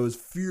tiptoes,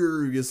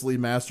 furiously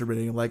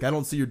masturbating. Like, I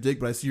don't see your dick,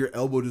 but I see your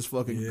elbow just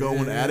fucking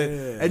going at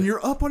it, and you're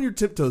up on your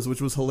tiptoes,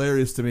 which was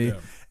hilarious to me. Yeah.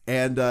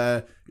 And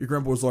your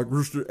grandpa was like,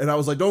 and I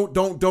was like, don't,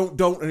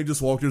 and he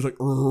just walked in, he was like,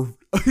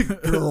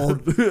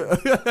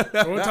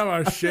 One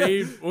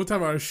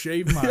time I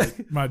shaved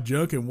my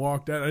junk and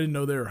walked out. I didn't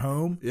know they were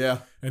home. Yeah.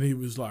 And he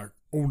was like,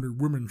 "Only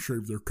women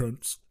shave their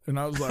cunts." And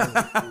I was like,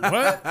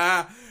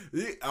 "What?"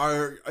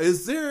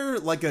 Is there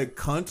like a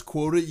cunt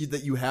quota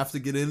that you have to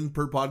get in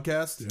per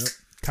podcast? Yep.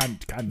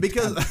 Cunt.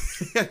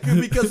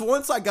 Because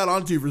once I got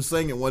onto you for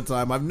saying it one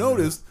time, I've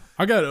noticed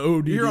I got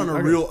ODD. You're on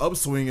a real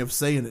upswing of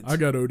saying it. I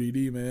got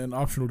ODD, man.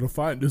 Optional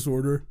defiant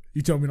disorder.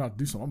 You tell me not to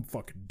do something, I'm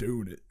fucking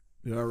doing it.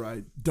 Yeah, all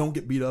right. Don't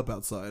get beat up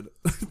outside.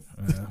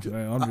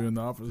 Man, I'm doing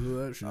the opposite of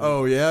that shit.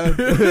 Oh, yeah?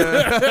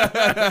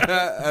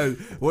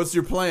 What's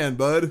your plan,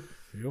 bud?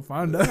 You'll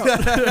find out.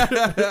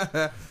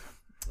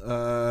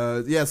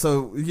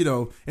 So,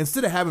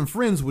 instead of having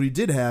friends, what he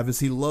did have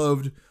is he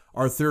loved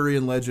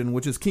Arthurian legend,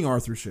 which is King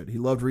Arthur shit. He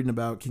loved reading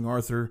about King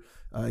Arthur.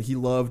 He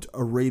loved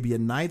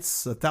Arabian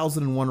Nights,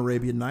 1001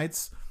 Arabian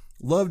Nights.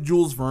 Loved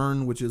Jules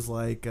Verne, which is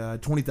like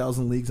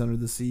 20,000 Leagues Under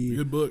the Sea.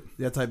 Good book.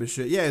 That type of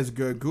shit. Yeah, it's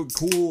good.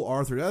 Cool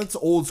Arthur. That's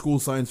old school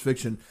science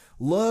fiction.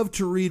 Loved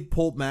to read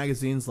pulp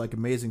magazines like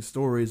Amazing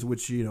Stories,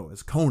 which,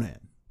 is Conan.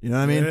 You know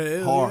what I mean?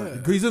 Yeah, hard.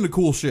 Yeah. He's into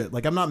cool shit.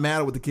 Like, I'm not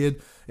mad with the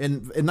kid. And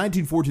in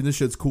 1914, this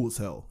shit's cool as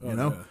hell. You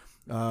know?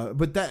 Yeah.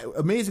 But that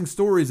Amazing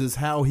Stories is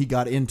how he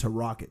got into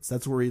rockets.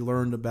 That's where he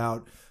learned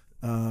about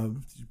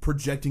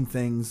projecting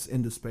things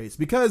into space.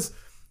 Because,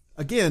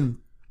 again,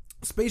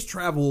 space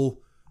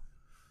travel...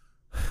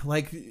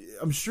 Like,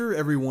 I'm sure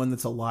everyone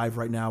that's alive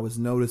right now has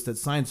noticed that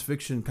science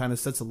fiction kind of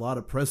sets a lot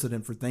of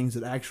precedent for things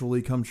that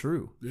actually come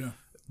true. Yeah.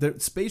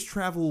 Space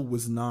travel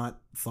was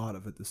not thought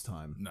of at this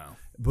time. No.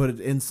 But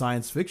in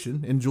science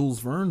fiction, in Jules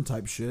Verne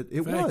type shit,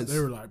 it was. They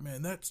were like,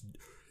 man,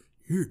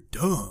 you're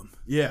dumb.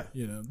 Yeah.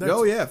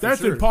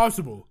 That's sure.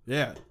 Impossible.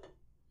 Yeah.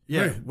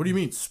 Yeah. Hey, what do you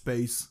mean,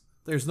 space?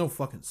 There's no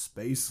fucking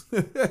space.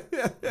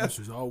 This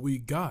is all we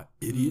got,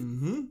 idiot.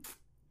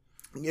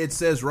 Mm-hmm. It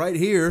says right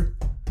here,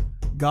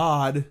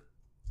 God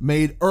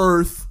made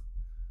Earth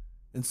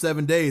in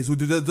 7 days. It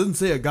doesn't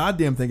say a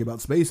goddamn thing about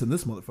space in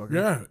this motherfucker.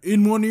 Yeah,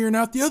 in one ear and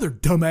out the other,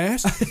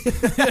 dumbass.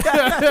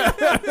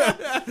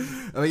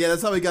 Oh yeah,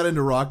 that's how he got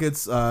into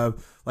rockets.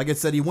 Like I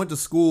said, he went to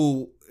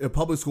school,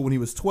 public school, when he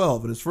was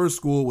 12, and his first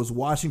school was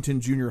Washington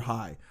Junior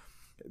High.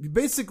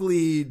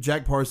 Basically,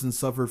 Jack Parsons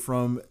suffered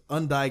from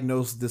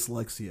undiagnosed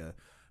dyslexia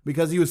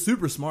because he was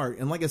super smart,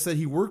 and like I said,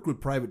 he worked with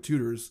private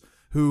tutors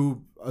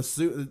who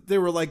they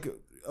were like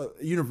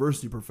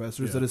university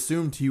professors that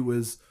assumed he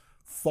was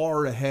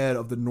far ahead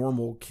of the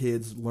normal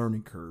kid's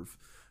learning curve,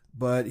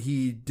 but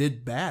he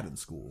did bad in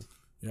school.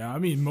 Yeah, I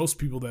mean, most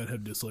people that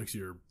have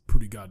dyslexia are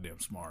pretty goddamn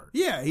smart.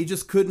 Yeah, he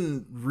just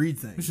couldn't read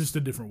things. It's just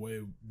a different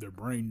way their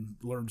brain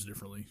learns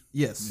differently.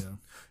 Yes.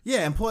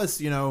 Yeah, and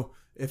plus,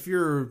 if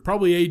you're...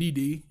 Probably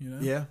ADD,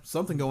 Yeah,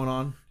 something going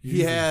on.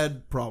 He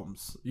had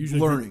problems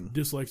learning.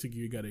 Dyslexic,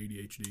 you got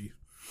ADHD.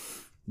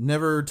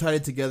 Never tied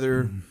it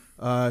together.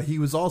 He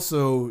was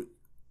also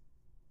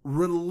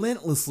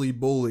relentlessly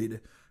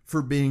bullied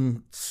for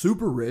being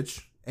super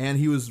rich, and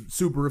he was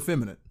super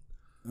effeminate.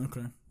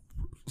 Okay.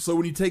 So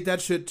when you take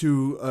that shit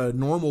to a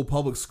normal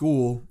public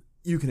school,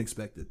 you can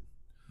expect it.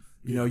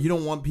 You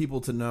don't want people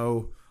to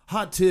know.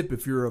 Hot tip,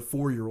 if you're a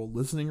 4-year-old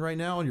listening right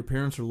now and your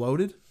parents are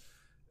loaded,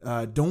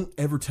 don't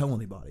ever tell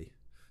anybody.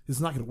 It's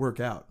not going to work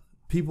out.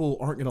 People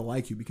aren't going to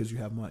like you because you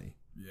have money.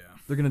 Yeah.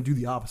 They're going to do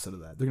the opposite of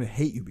that. They're going to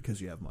hate you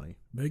because you have money.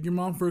 Beg your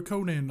mom for a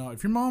Conan knife.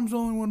 If your mom's the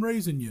only one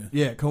raising you.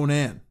 Yeah,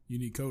 Conan. You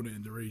need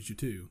Conan to raise you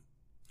too.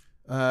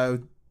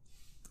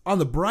 On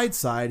the bright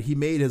side, he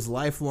made his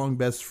lifelong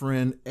best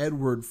friend,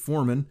 Edward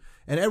Foreman.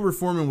 And Edward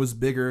Foreman was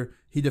bigger.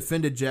 He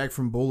defended Jack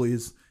from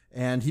bullies.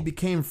 And he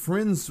became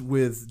friends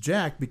with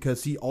Jack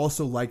because he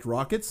also liked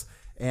rockets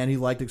and he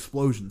liked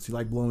explosions. He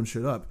liked blowing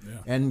shit up.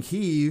 Yeah. And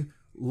he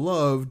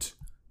loved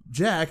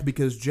Jack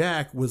because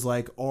Jack was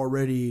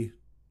already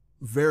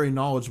very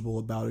knowledgeable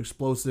about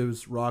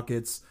explosives,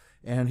 rockets,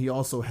 and he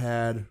also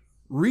had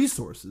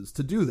resources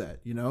to do that.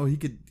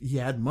 He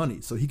had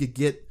money, so he could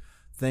get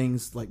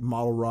things like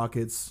model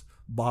rockets,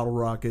 bottle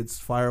rockets,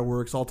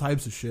 fireworks, all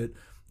types of shit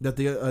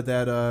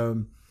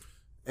that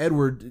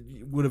Edward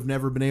would have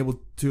never been able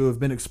to have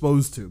been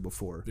exposed to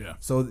before. Yeah.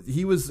 So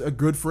he was a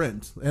good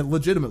friend, and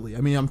legitimately.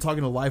 I mean, I'm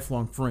talking a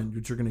lifelong friend,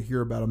 which you're going to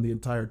hear about him the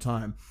entire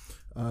time.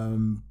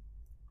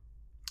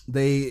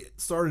 They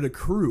started a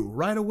crew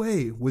right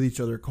away with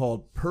each other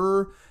called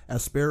Per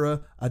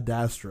Aspera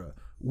Adastra,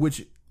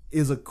 which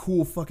is a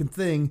cool fucking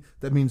thing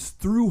that means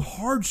through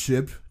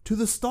hardship to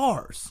the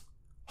stars.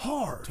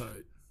 Hard.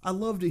 Tight. I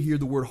love to hear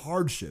the word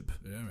hardship.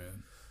 Yeah,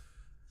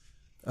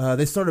 man.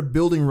 They started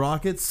building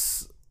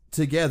rockets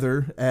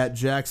together at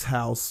Jack's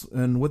house,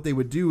 and what they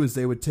would do is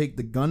they would take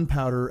the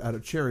gunpowder out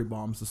of cherry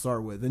bombs to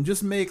start with and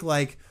just make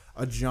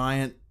a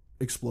giant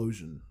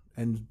explosion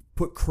and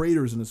put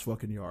craters in his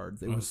fucking yard.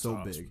 It was so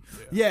awesome.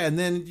 Big. Yeah, and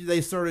then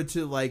they started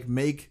to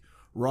make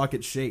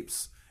rocket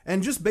shapes.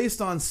 And just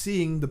based on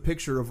seeing the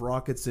picture of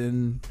rockets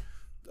in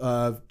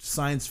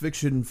science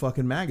fiction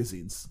fucking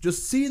magazines,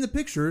 just seeing the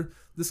picture,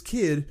 this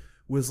kid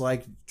was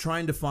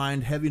trying to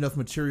find heavy enough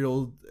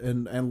material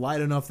and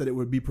light enough that it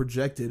would be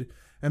projected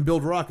and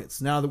build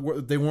rockets. Now,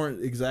 they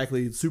weren't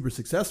exactly super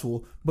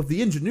successful, but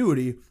the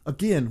ingenuity,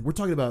 again, we're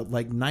talking about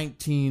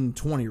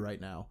 1920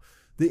 right now.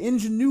 The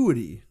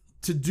ingenuity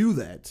to do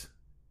that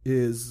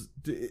this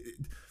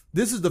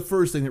is the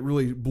first thing that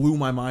really blew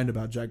my mind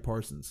about Jack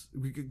Parsons.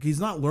 He's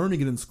not learning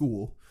it in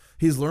school.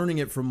 He's learning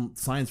it from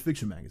science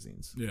fiction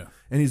magazines. Yeah.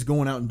 And he's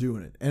going out and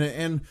doing it.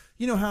 And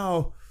you know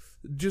how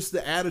just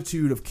the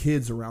attitude of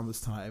kids around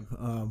this time,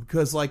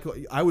 because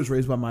I was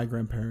raised by my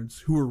grandparents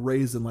who were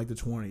raised in the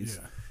 20s.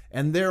 Yeah.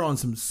 And they're on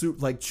some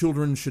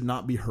children should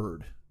not be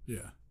heard.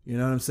 Yeah. You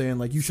know what I'm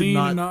saying? You should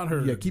not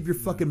heard. Yeah, keep your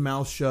fucking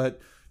mouth shut.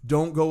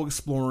 Don't go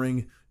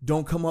exploring.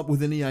 Don't come up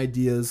with any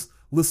ideas.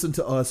 Listen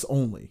to us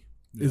only.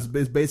 Yeah. Is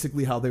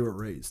basically how they were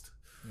raised.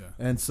 Yeah.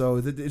 And so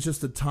it's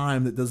just a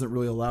time that doesn't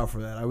really allow for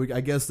that.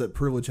 I guess that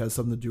privilege has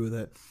something to do with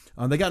it.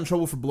 They got in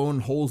trouble for blowing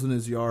holes in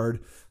his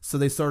yard, so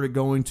they started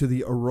going to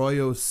the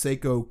Arroyo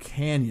Seco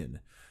Canyon,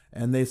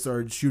 and they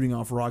started shooting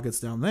off rockets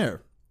down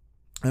there.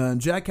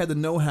 Jack had the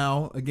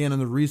know-how, again,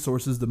 and the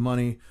resources, the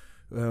money,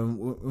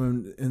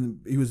 and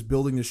he was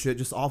building this shit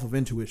just off of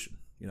intuition.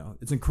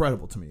 It's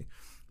incredible to me.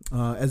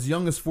 As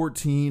young as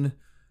 14,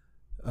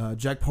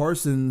 Jack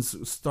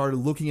Parsons started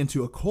looking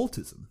into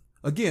occultism.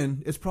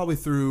 Again, it's probably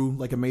through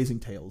Amazing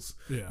Tales.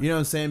 Yeah. You know what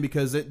I'm saying?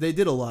 Because they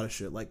did a lot of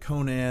shit, like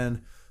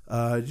Conan,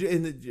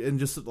 and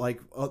just like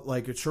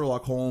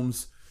Sherlock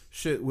Holmes.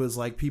 Shit was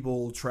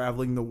people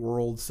traveling the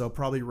world, so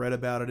probably read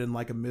about it in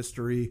a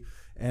mystery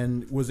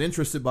and was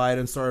interested by it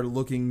and started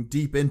looking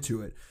deep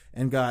into it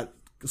and got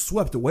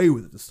swept away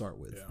with it to start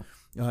with.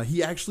 Yeah.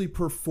 He actually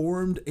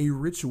performed a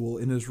ritual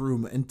in his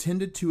room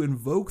intended to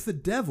invoke the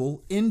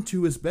devil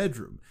into his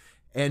bedroom.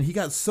 And he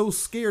got so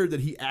scared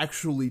that he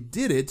actually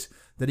did it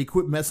that he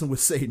quit messing with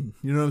Satan.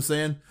 You know what I'm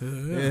saying?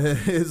 Yeah.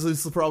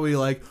 It's probably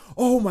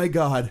oh my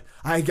God,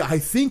 I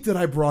think that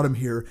I brought him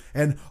here.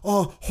 And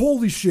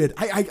holy shit,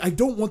 I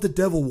don't want the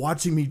devil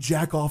watching me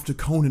jack off to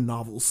Conan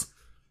novels.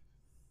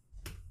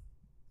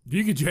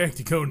 You could jack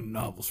to Conan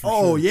novels for sure.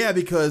 Oh, yeah,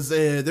 because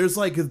there's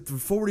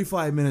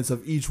 45 minutes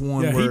of each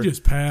one. Yeah, where, he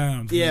just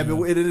pounds. Yeah, man.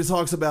 but it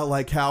talks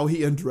about how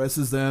he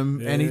undresses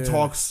them, and he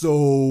talks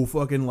so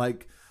fucking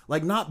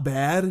not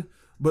bad,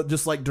 but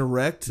just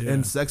direct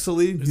and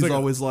sexily. He's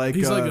always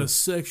he's a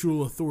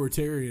sexual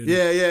authoritarian.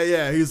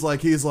 Yeah. He's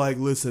like,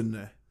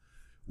 listen,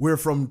 we're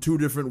from two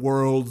different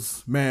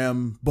worlds,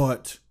 ma'am,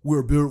 but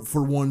we're built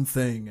for one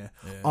thing.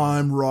 Yeah.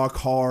 I'm rock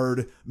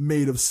hard,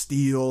 made of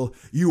steel.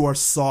 You are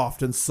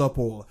soft and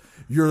supple.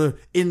 Your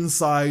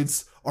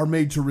insides are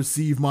made to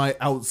receive my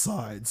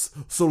outsides.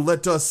 So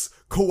let us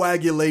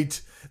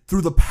coagulate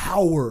through the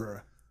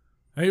power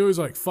He always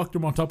like fucked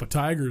them on top of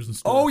tigers and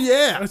stuff. Oh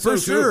yeah, That's for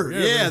so cool. sure.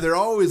 Yeah, Yeah, they're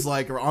always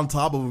like on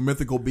top of a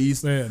mythical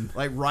beast, man.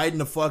 Like riding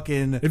a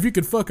fucking. If you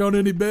could fuck on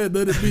any bed,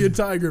 let it be a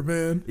tiger,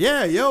 man.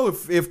 Yeah, yo,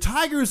 if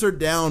tigers are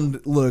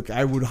down, look,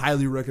 I would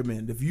highly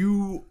recommend. If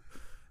you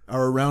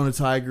are around a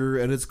tiger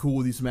and it's cool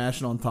with you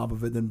smashing on top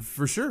of it, then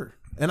for sure.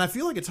 And I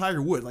feel like a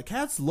tiger would. Like,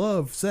 cats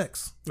love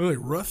sex. They're like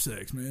rough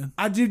sex, man.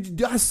 I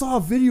saw a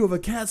video of a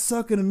cat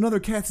sucking another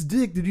cat's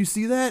dick. Did you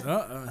see that?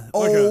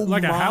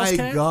 Like a house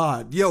cat?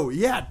 God. Yo,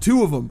 yeah,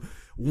 2 of them.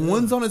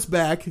 One's on its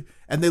back,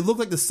 and they look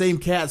like the same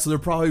cat, so they're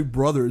probably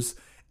brothers.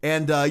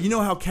 And you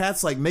know how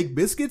cats like make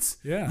biscuits?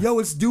 Yeah. Yo,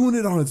 it's doing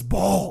it on its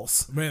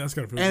balls. Man, that's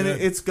gotta feel and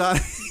good. it's got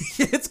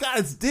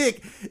its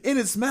dick in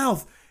its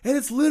mouth. And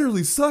it's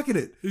literally sucking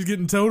it. He's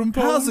getting totem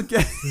pole. How's a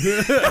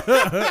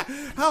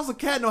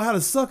cat know how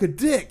to suck a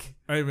dick?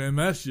 Hey man,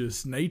 that's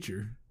just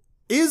nature.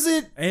 Is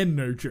it? And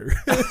nurture.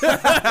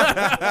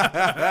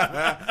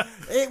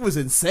 It was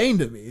insane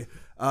to me.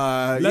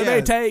 Let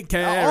me take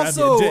care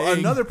also, of your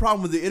another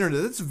problem with the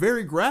internet, it's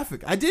very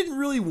graphic. I didn't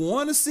really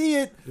want to see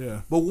it.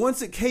 Yeah. But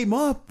once it came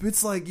up,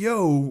 it's like,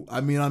 yo,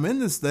 I mean, I'm in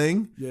this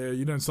thing. Yeah,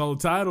 you done saw the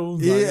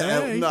title. Yeah,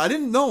 like, hey. no, I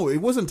didn't know. It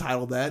wasn't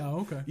titled that.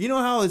 Oh, okay. You know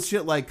how it's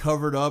shit like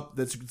covered up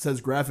that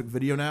says graphic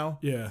video now?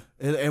 Yeah.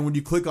 And when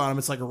you click on them,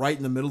 it's like right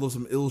in the middle of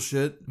some ill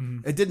shit.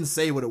 Mm-hmm. It didn't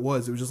say what it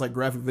was. It was just like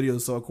graphic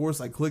videos. So, of course,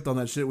 I clicked on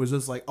that shit. It was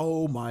just like,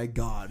 oh, my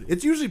God.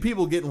 It's usually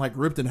people getting like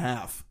ripped in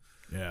half.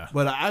 Yeah.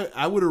 But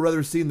I would have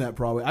rather seen that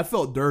probably. I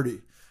felt dirty.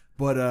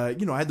 But, I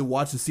had to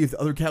watch to see if the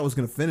other cat was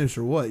going to finish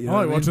or what. You know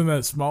I like watching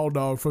that small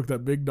dog fuck that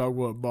big dog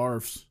what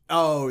barfs.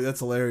 Oh, that's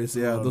hilarious.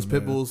 Yeah, those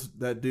pit bulls,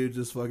 that dude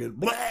just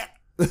fucking... Yeah.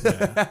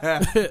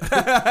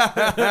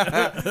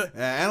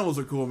 Animals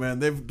are cool, man.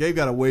 They've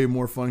got a way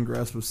more fun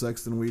grasp of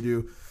sex than we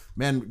do.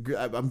 Man,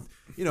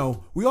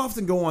 we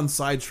often go on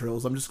side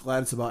trails. I'm just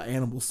glad it's about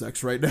animal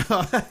sex right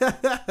now.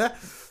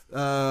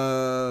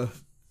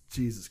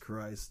 Jesus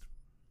Christ.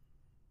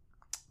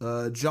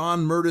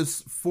 John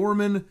Murtis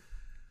Foreman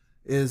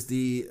is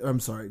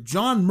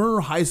John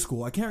Murr High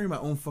School. I can't read my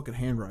own fucking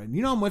handwriting.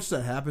 You know how much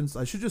that happens?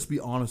 I should just be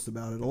honest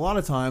about it. A lot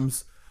of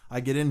times I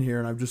get in here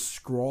and I've just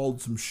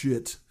scrawled some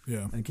shit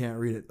and can't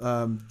read it.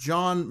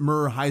 John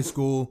Murr High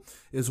School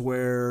is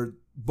where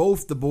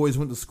both the boys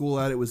went to school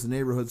at. It was a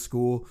neighborhood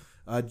school.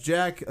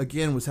 Jack,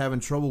 again, was having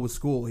trouble with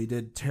school. He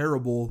did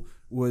terrible,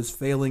 was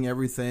failing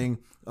everything.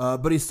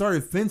 But he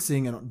started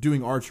fencing and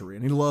doing archery,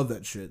 and he loved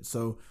that shit.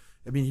 So,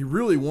 I mean, he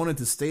really wanted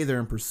to stay there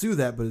and pursue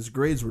that, but his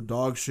grades were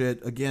dog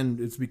shit. Again,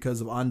 it's because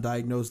of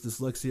undiagnosed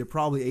dyslexia,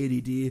 probably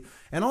ADD.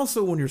 And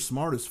also, when you're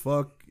smart as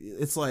fuck,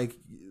 it's like,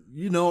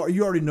 you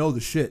already know the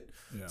shit.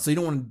 Yeah. So you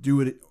don't want to do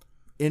it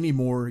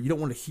anymore. You don't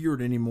want to hear it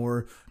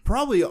anymore.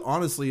 Probably,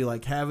 honestly,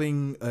 like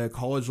having a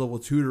college-level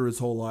tutor his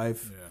whole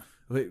life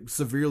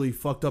severely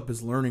fucked up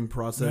his learning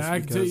process. Now, I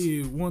can tell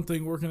you one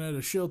thing working at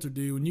a shelter,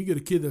 dude, when you get a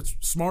kid that's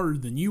smarter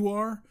than you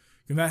are,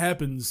 and that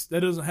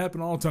doesn't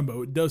happen all the time, but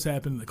it does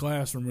happen in the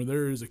classroom where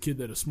there is a kid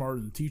that is smarter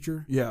than the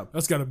teacher. Yeah.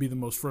 That's got to be the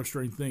most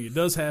frustrating thing. It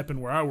does happen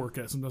where I work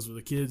at sometimes with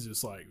the kids.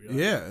 It's like,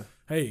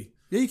 hey.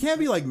 Yeah, you can't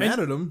be like mad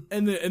at them.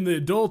 And the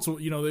adults,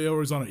 they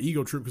always on an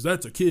ego trip because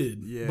that's a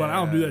kid. Yeah. But I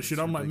don't do that shit.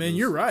 I'm ridiculous. Like, man,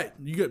 you're right.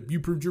 You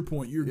proved your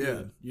point. You're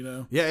good.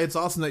 Yeah, it's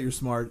awesome that you're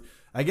smart.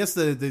 I guess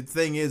the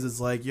thing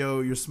is like,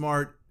 you're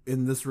smart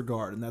in this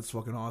regard, and that's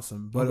fucking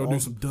awesome. But I'll do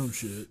some dumb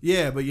shit.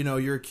 Yeah, but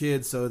you're a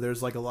kid, so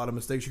there's like a lot of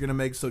mistakes you're gonna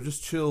make. So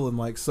just chill and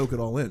like soak it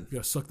all in. You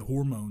gotta suck the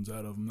hormones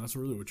out of them. That's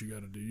really what you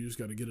gotta do. You just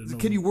gotta get it.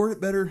 Can you word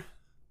it better?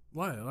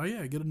 Why? Oh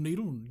yeah, get a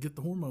needle and get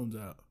the hormones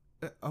out.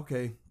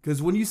 Okay,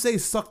 because when you say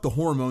suck the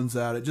hormones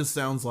out, it just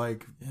sounds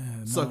like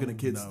sucking a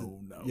kid's. No.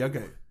 Yeah,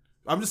 okay.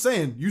 I'm just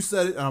saying. You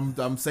said it.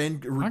 I'm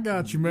saying. I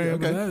got you, man.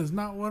 Okay. But that is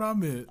not what I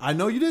meant. I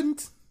know you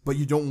didn't. But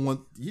you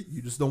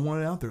just don't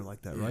want it out there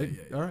like that, right?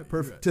 Yeah, all right,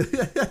 perfect.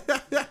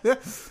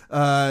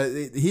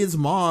 Right. His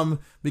mom,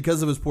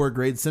 because of his poor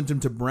grades, sent him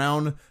to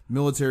Brown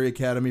Military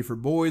Academy for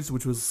Boys,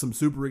 which was some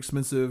super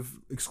expensive,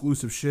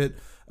 exclusive shit.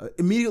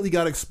 Immediately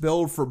got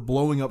expelled for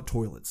blowing up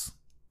toilets.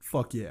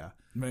 Fuck yeah.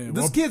 Man,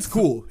 this kid's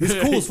cool. He's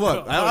cool as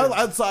fuck.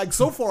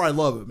 So far, I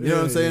love him. You know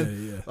what I'm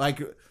saying? Yeah.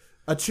 Like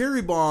a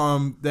cherry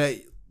bomb that...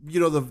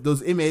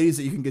 those M80s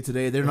that you can get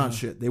today, they're not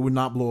shit. They would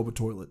not blow up a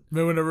toilet.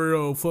 Man,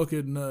 whenever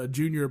fucking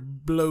Junior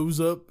blows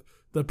up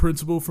the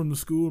principal from the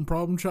school in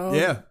Problem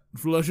Child,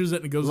 flushes it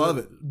and it goes love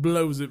up, it,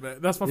 blows it back.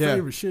 That's my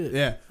favorite shit.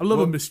 Yeah, I love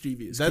a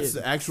mischievous. That's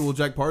kid. Actual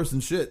Jack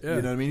Parsons shit. Yeah.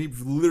 You know what I mean? He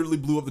literally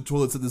blew up the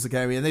toilets at this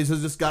academy, and they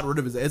just got rid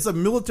of it. It's a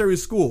military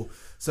school,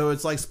 so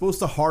it's like supposed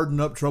to harden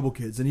up trouble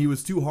kids, and he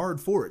was too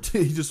hard for it.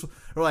 He just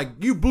were like,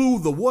 "You blew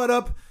the what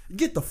up?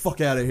 Get the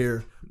fuck out of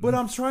here." But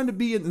I'm trying to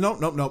be...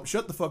 Nope.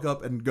 Shut the fuck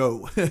up and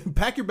go.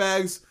 Pack your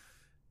bags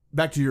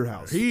back to your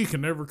house. He can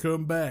never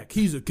come back.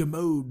 He's a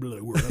commode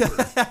blower.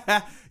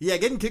 Yeah,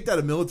 getting kicked out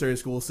of military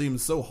school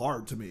seems so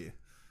hard to me.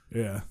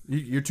 Yeah.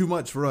 You're too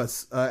much for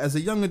us. As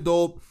a young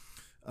adult,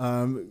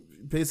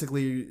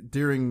 basically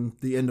during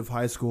the end of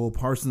high school,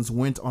 Parsons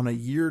went on a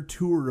year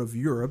tour of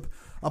Europe.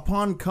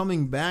 Upon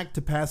coming back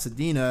to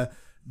Pasadena,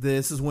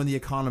 this is when the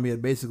economy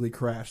had basically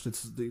crashed.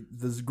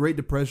 This Great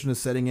Depression is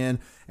setting in,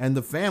 and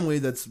the family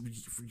that's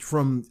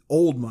from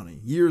old money,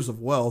 years of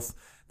wealth,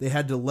 they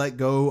had to let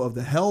go of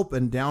the help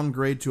and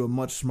downgrade to a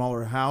much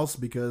smaller house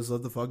because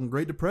of the fucking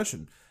Great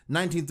Depression.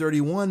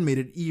 1931 made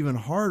it even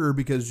harder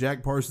because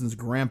Jack Parsons'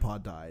 grandpa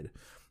died.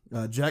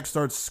 Jack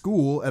starts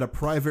school at a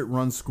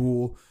private-run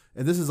school,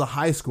 and this is a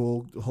high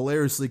school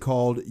hilariously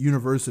called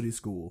University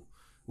School,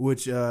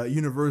 which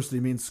university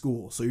means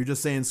school. So you're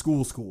just saying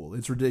school.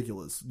 It's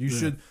ridiculous. You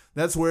should.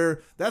 That's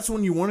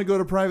when you want to go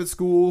to private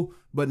school,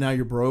 but now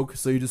you're broke,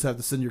 so you just have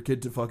to send your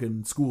kid to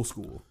fucking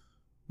school.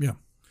 Yeah.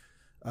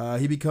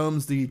 He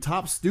becomes the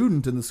top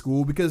student in the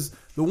school because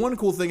the one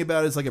cool thing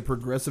about it is like a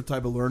progressive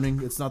type of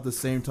learning. It's not the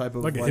same type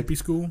of like a hippie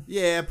school.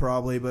 Yeah,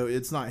 probably, but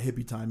it's not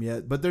hippie time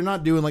yet. But they're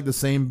not doing like the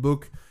same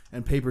book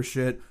and paper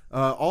shit.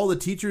 All the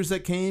teachers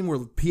that came were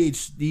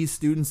PhD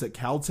students at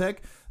Caltech.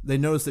 They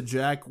noticed that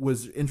Jack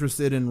was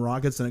interested in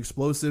rockets and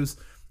explosives,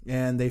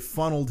 and they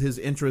funneled his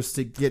interest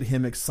to get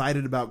him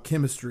excited about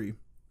chemistry.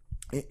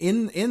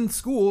 In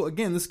school,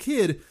 again, this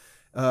kid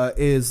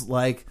is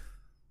like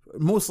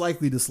most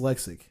likely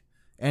dyslexic,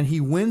 and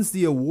he wins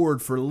the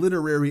award for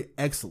literary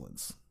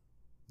excellence.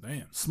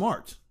 Damn.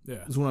 Smart.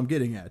 Yeah. Is what I'm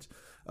getting at.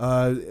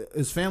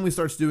 His family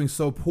starts doing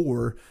so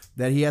poor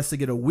that he has to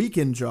get a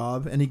weekend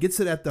job, and he gets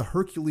it at the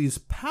Hercules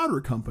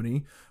Powder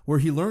Company, where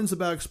he learns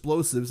about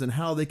explosives and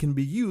how they can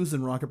be used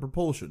in rocket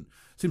propulsion.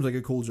 Seems like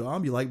a cool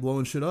job. You like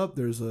blowing shit up.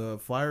 There's a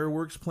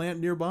fireworks plant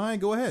nearby.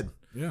 Go ahead.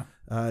 Yeah.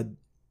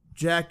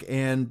 Jack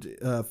and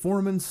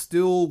Foreman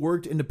still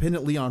worked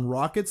independently on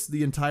rockets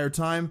the entire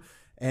time,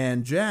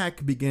 and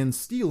Jack began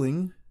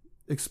stealing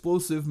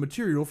explosive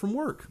material from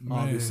work.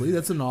 Obviously,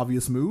 that's an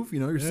obvious move. You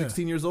know, you're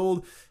 16 years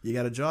old, you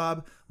got a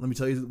job. Let me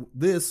tell you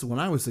this, when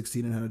I was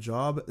 16 and had a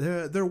job,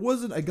 there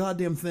wasn't a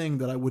goddamn thing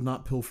that I would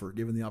not pilfer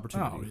given the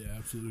opportunity. Oh, yeah,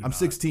 absolutely. I'm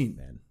 16,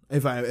 man.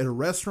 If I'm at a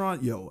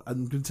restaurant,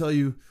 I'm going to tell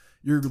you,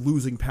 you're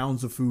losing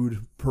pounds of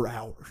food per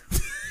hour.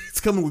 It's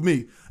coming with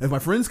me. If my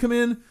friends come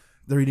in,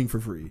 they're eating for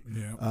free.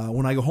 Yeah.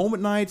 When I go home at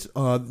night,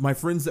 my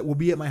friends that will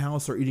be at my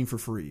house are eating for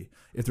free.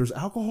 If there's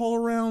alcohol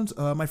around,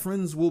 my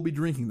friends will be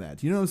drinking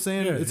that. You know what I'm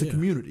saying? Yeah, it's a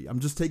community. I'm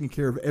just taking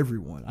care of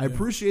everyone. I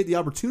appreciate the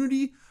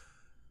opportunity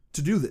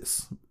to do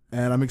this,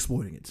 and I'm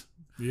exploiting it.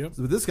 Yep.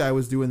 So this guy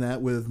was doing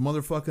that with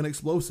motherfucking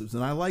explosives,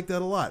 and I like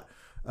that a lot.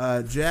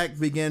 Jack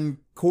began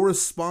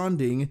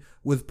corresponding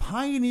with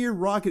pioneer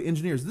rocket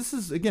engineers. This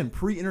is, again,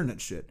 pre-internet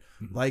shit.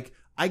 Mm-hmm. Like,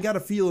 I got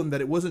a feeling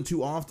that it wasn't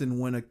too often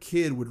when a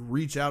kid would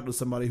reach out to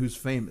somebody who's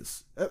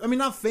famous. I mean,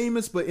 not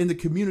famous, but in the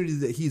community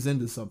that he's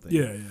into something.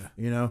 Yeah, yeah.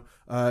 You know,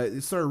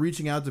 it started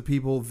reaching out to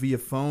people via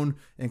phone,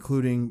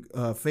 including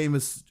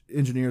famous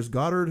engineers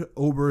Goddard,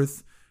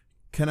 Oberth,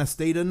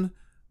 Kennastaden,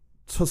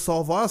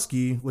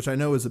 Tosalvosky, which I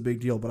know is a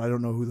big deal, but I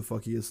don't know who the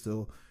fuck he is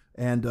still.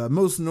 And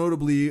most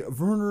notably,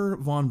 Werner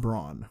von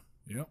Braun.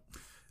 Yep.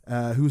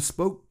 Werner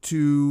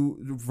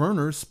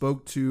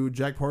spoke to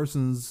Jack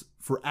Parsons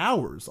for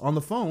hours on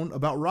the phone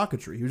about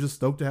rocketry. He was just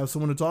stoked to have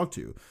someone to talk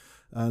to.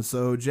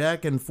 So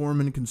Jack and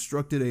Foreman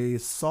constructed a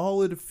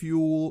solid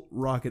fuel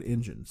rocket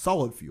engine.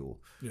 Solid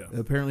fuel. Yeah.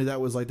 Apparently that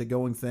was like the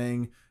going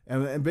thing.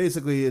 And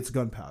basically it's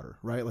gunpowder,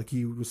 right? Like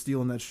he was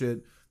stealing that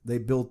shit. They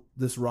built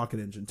this rocket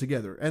engine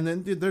together. And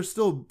then they're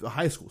still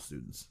high school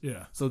students.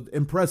 Yeah. So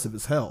impressive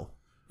as hell.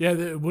 Yeah,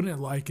 it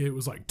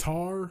was like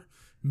tar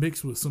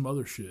mixed with some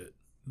other shit.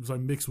 It was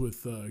like mixed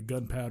with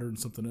gunpowder and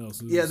something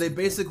else. Yeah, they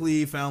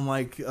basically found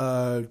like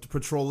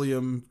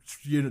petroleum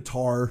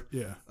tar.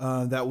 Yeah,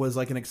 that was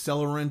like an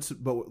accelerant,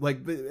 but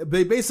like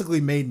they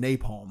basically made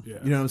napalm. Yeah.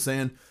 You know what I'm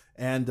saying?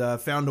 And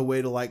found a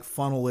way to like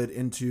funnel it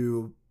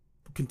into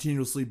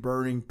continuously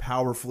burning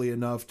powerfully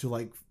enough to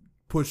like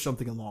push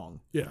something along.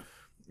 Yeah,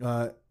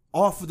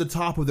 off the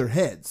top of their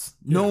heads,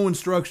 no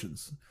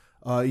instructions.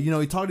 He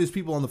talked to his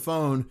people on the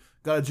phone,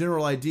 got a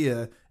general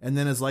idea, and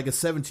then as like a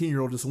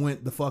 17-year-old just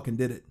went the fuck and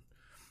did it.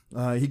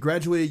 He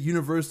graduated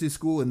university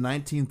school in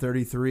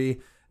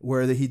 1933,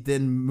 where he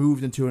then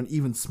moved into an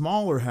even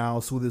smaller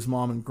house with his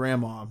mom and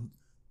grandma.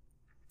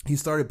 He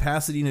started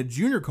Pasadena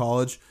Junior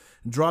College,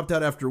 dropped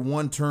out after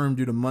one term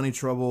due to money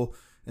trouble,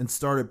 and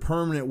started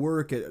permanent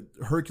work at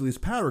Hercules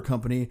Powder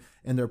Company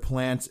in their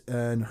plant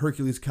in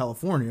Hercules,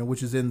 California,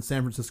 which is in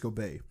San Francisco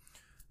Bay.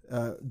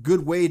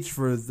 Good wage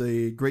for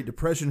the Great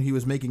Depression. He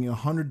was making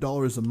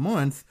 $100 a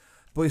month,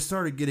 but he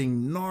started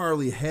getting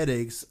gnarly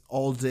headaches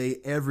all day,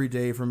 every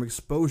day from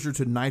exposure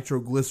to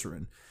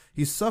nitroglycerin.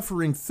 He's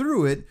suffering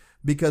through it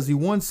because he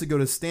wants to go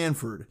to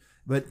Stanford,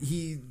 but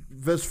he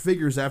just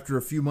figures after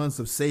a few months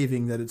of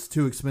saving that it's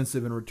too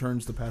expensive and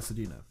returns to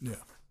Pasadena. Yeah.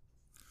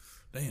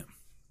 Damn.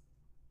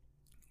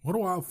 What a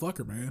wild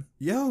fucker, man.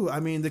 Yo, I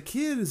mean, the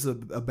kid is a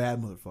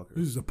bad motherfucker.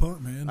 He's a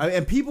punk, man.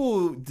 And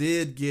people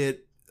did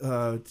get,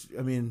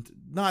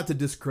 not to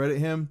discredit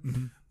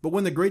him, but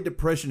when the Great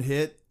Depression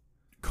hit,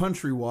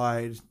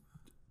 countrywide,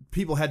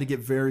 people had to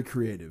get very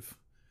creative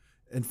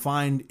and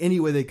find any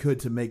way they could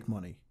to make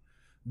money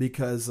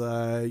because,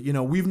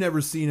 we've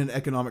never seen an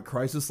economic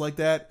crisis like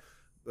that,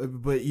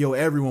 but,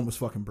 everyone was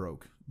fucking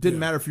broke. Didn't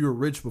matter if you were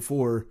rich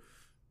before.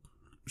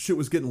 shit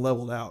was getting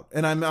leveled out.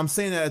 And I'm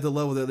saying that at the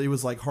level that it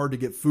was like hard to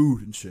get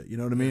food and shit. You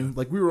know what I mean?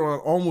 Like we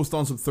were almost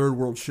on some third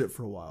world shit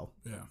for a while.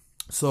 Yeah.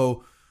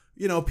 So,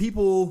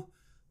 people,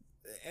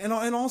 and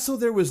also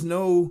there was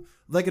no,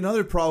 like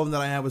another problem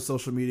that I have with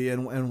social media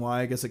and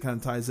why I guess it kind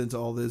of ties into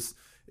all this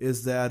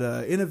is that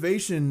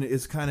innovation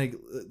is kind of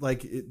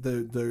like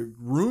the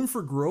room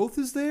for growth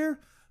is there,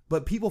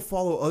 but people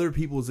follow other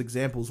people's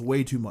examples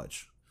way too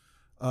much.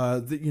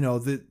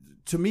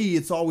 To me,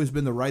 it's always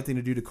been the right thing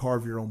to do to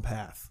carve your own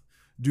path,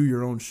 do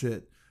your own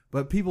shit.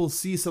 But people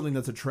see something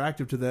that's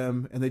attractive to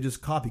them and they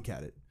just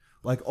copycat it.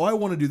 Like, oh, I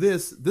want to do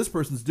this. This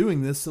person's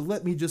doing this, so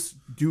let me just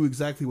do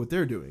exactly what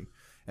they're doing.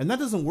 And that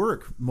doesn't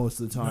work most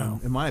of the time,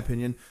 in my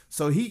opinion.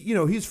 So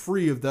he's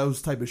free of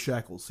those type of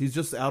shackles. He's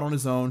just out on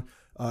his own.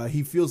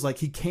 He feels like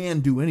he can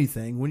do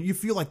anything. When you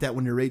feel like that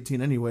when you're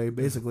 18 anyway,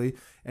 basically,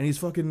 and he's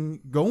fucking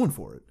going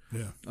for it.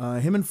 Yeah.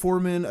 Him and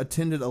Foreman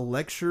attended a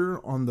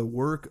lecture on the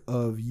work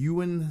of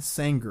Ewan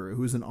Sanger,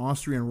 who's an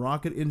Austrian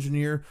rocket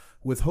engineer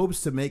with hopes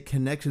to make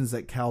connections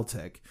at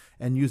Caltech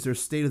and use their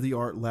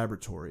state-of-the-art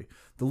laboratory.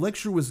 The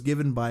lecture was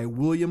given by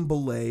William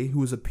Belay,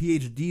 who is a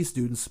PhD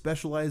student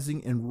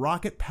specializing in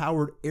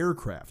rocket-powered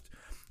aircraft.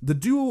 The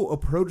duo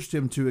approached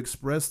him to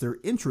express their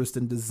interest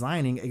in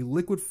designing a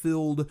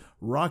liquid-filled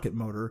rocket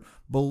motor.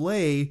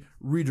 Belay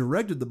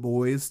redirected the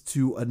boys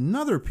to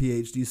another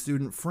PhD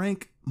student,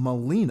 Frank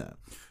Molina,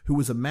 who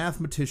was a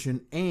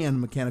mathematician and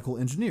mechanical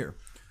engineer.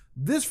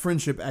 This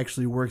friendship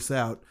actually works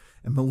out,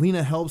 and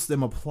Molina helps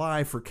them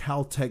apply for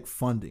Caltech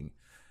funding.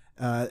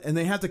 And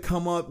they have to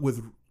come up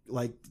with,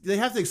 they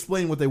have to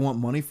explain what they want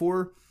money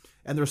for,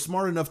 and they're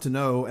smart enough to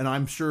know, and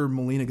I'm sure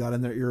Molina got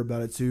in their ear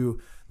about it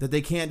too, that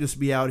they can't just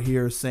be out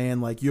here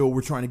saying like, yo,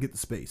 we're trying to get to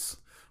space.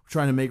 We're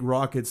trying to make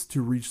rockets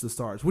to reach the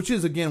stars, which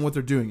is, again, what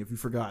they're doing, if you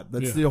forgot.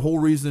 That's the whole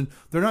reason.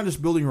 They're not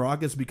just building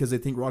rockets because they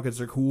think rockets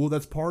are cool.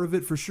 That's part of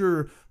it for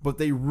sure, but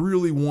they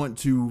really want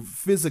to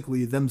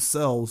physically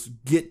themselves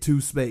get to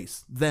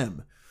space.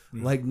 Them.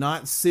 Yeah. Like,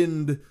 not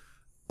send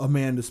a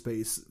man to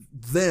space.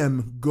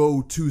 Them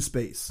go to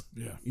space.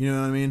 Yeah. You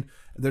know what I mean?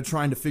 They're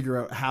trying to figure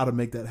out how to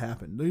make that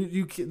happen.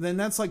 Then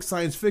that's like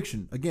science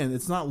fiction. Again,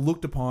 it's not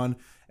looked upon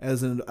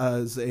as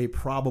a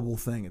probable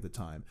thing at the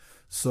time.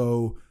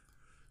 So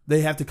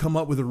they have to come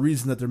up with a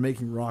reason that they're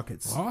making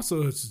rockets. Well,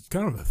 also, it's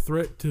kind of a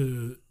threat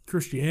to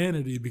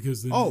Christianity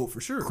because then for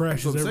sure,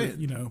 crashes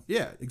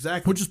Yeah,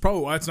 exactly. Which is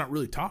probably why it's not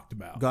really talked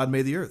about. God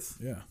made the earth.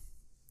 Yeah.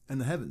 And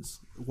the heavens.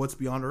 What's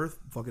beyond earth?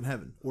 Fucking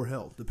heaven or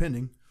hell,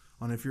 depending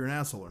on if you're an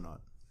asshole or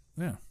not.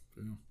 Yeah.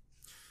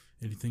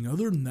 Anything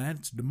other than that,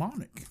 it's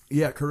demonic.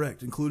 Yeah,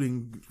 correct.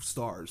 Including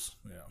stars.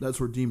 Yeah. That's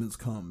where demons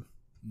come.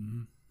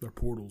 Mm-hmm. They're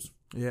portals.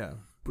 Yeah.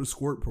 But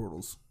squirt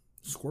portals.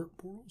 Squirt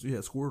portals? Yeah,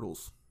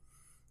 Squirtles.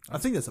 I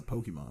think that's a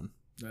Pokemon.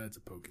 That's a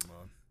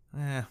Pokemon.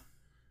 Yeah.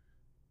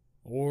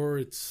 Or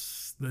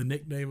it's the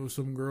nickname of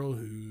some girl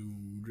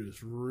who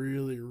just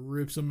really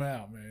rips them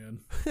out,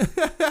 man.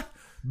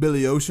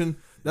 Billy Ocean.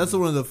 That's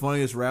one of the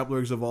funniest rap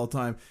lyrics of all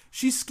time.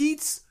 She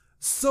skeets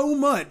so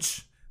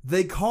much,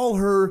 they call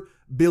her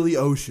Billy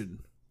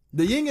Ocean.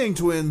 The Yin Yang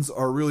Twins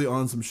are really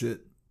on some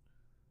shit.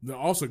 They're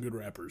also good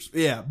rappers.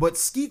 Yeah, but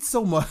skeet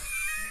so much.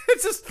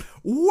 It's just,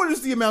 what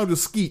is the amount of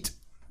skeet?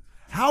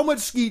 How much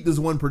skeet does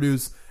one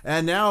produce?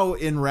 And now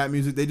in rap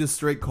music, they just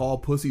straight call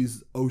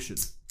pussies ocean.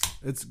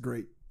 It's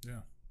great.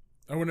 Yeah.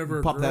 Or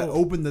whenever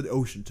open the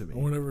ocean to me.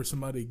 Or whenever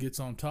somebody gets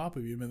on top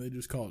of you, man, they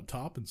just call it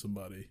topping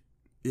somebody.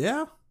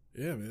 Yeah?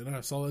 Yeah, man,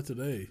 I saw that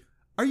today.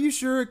 Are you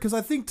sure? Because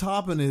I think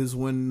topping is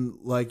when,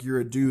 like, you're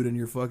a dude and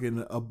you're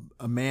fucking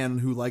a man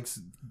who likes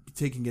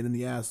taking it in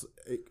the ass,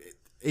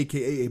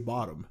 a.k.a. a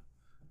bottom.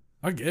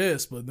 I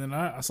guess, but then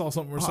I saw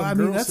something where some girl... I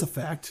mean, that's a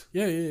fact.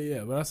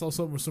 Yeah. But I saw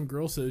something where some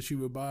girl said she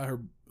would buy her...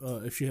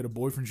 if she had a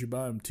boyfriend, she'd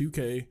buy him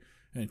 $2K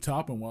and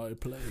top him while he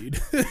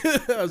played.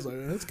 I was like,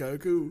 that's kind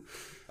of cool.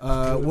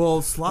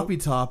 Well, sloppy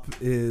top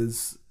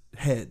is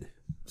head.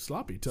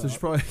 Sloppy top? So she's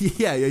probably...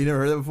 Yeah, you never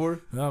heard that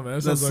before? No, man.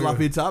 That's like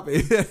sloppy top.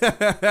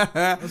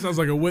 That sounds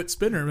like a wet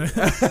spinner, man.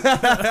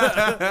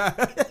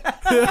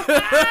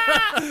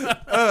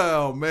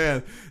 Oh,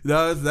 man.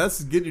 No,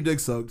 that's getting your dick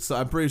sucked. So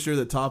I'm pretty sure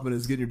that topping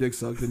is getting your dick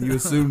sucked, and you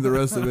assume the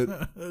rest of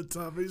it.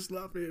 Toppy,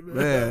 sloppy,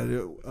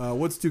 man.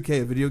 What's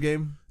 2K, a video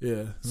game?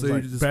 Yeah. So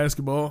like you just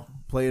basketball?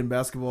 Playing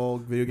basketball,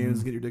 video games,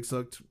 and get your dick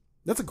sucked?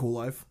 That's a cool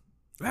life.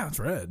 Yeah, that's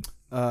rad.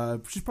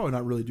 She's probably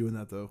not really doing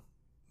that, though.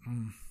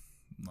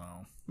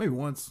 No. Maybe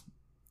once.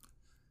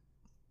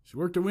 She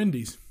worked at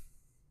Wendy's.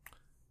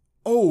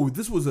 Oh,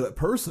 this was a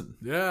person.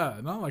 Yeah,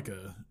 not like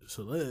a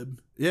celeb.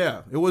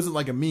 Yeah, it wasn't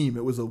like a meme.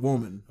 It was a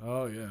woman.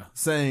 Oh, yeah.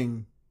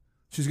 Saying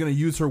she's going to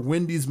use her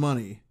Wendy's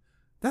money.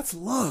 That's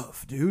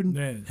love, dude.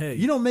 Man, hey.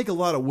 You don't make a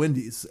lot of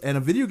Wendy's,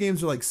 and video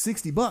games are like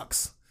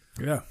 $60.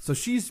 Yeah. So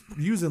she's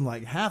using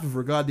like half of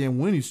her goddamn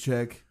Wendy's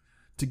check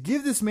to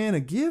give this man a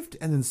gift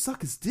and then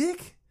suck his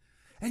dick?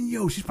 And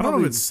she's probably... I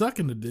don't know if it's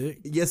sucking the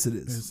dick. Yes, it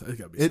is.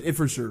 It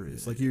for sure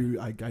is.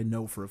 Like I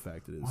know for a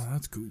fact it is. Oh,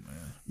 that's cool,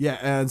 man. Yeah,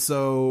 and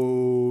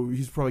so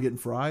he's probably getting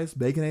fries,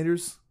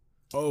 Baconators.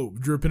 Oh,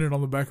 dripping it on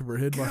the back of her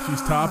head while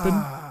she's topping.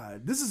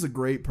 God, this is a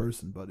great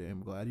person, buddy.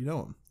 I'm glad you know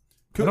him.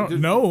 I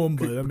don't know him,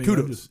 but I mean,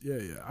 kudos.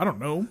 I don't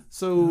know him.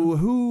 So,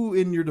 who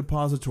in your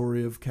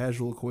depository of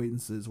casual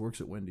acquaintances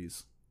works at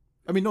Wendy's?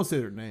 I mean, don't say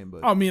their name,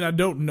 but I mean, I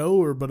don't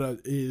know her, but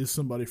it is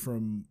somebody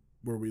from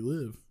where we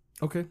live.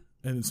 Okay.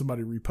 And then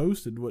somebody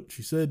reposted what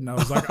she said, and I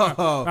was like,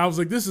 I was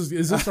like, is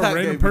this a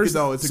random person?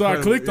 No, so I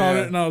clicked on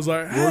it, and I was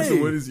like, hey. Works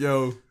at Wendy's,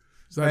 yo.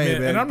 So, hey,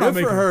 man, and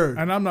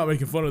I'm not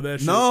making fun of that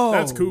shit. No,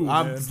 that's cool.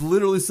 I'm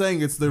literally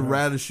saying it's the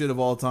raddest shit of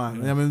all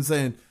time. Yeah. I'm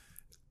saying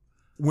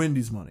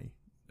Wendy's money.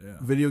 Yeah.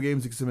 Video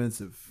games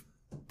expensive.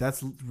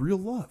 That's real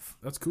love.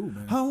 That's cool,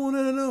 man. I want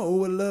to know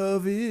what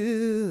love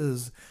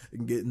is.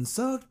 Getting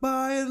sucked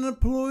by an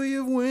employee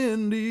of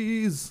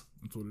Wendy's.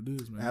 That's what it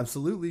is, man.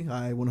 Absolutely.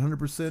 I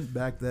 100%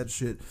 back that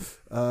shit.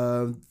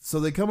 So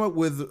they come up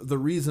with the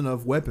reason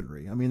of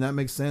weaponry. I mean, that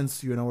makes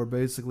sense. You know, we're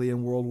basically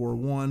in World War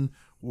I.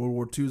 World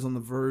War II's on the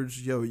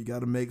verge. Yo, you got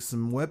to make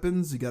some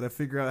weapons. You got to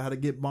figure out how to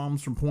get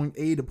bombs from point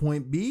A to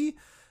point B.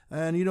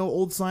 And, you know,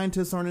 old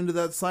scientists aren't into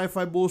that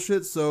sci-fi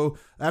bullshit. So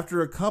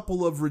after a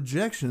couple of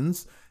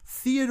rejections,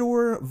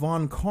 Theodore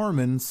von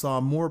Karman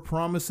saw more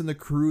promise in the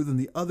crew than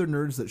the other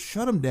nerds that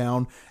shut him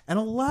down and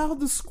allowed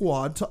the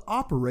squad to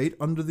operate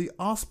under the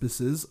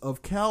auspices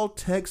of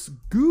Caltech's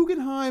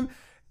Guggenheim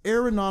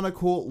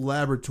Aeronautical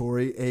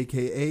Laboratory,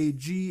 aka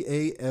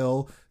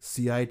GALCIT,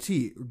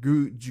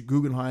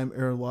 Guggenheim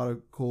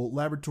Aeronautical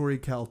Laboratory,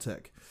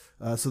 Caltech.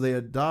 So they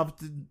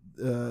adopted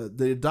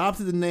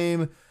the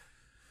name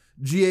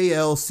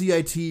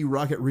GALCIT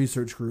Rocket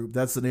Research Group.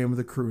 That's the name of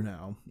the crew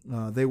now.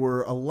 They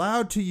were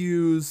allowed to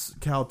use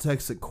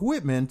Caltech's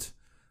equipment,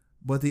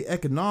 but the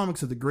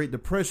economics of the Great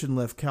Depression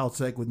left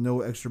Caltech with no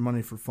extra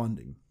money for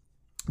funding.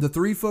 The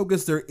three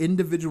focused their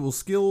individual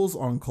skills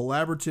on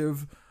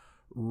collaborative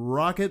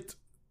rocket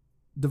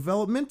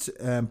development,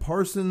 and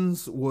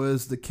Parsons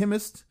was the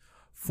chemist,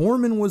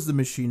 Foreman was the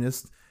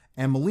machinist,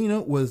 and Molina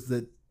was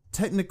the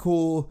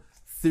technical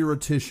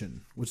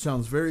theoretician, which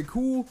sounds very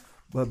cool.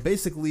 But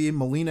basically,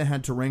 Molina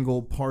had to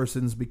wrangle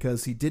Parsons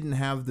because he didn't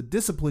have the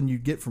discipline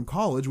you'd get from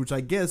college, which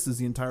I guess is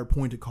the entire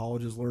point of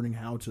college, is learning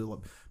how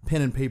to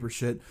pen and paper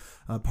shit.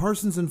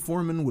 Parsons and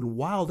Foreman would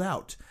wild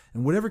out,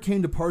 and whatever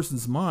came to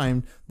Parsons'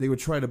 mind, they would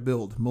try to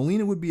build.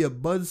 Molina would be a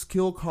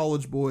buzzkill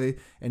college boy,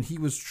 and he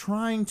was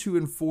trying to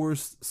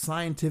enforce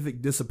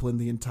scientific discipline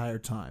the entire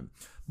time.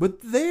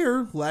 But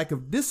their lack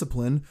of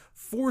discipline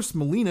forced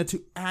Molina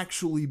to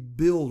actually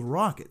build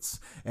rockets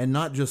and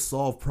not just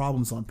solve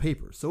problems on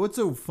paper. So it's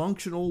a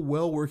functional,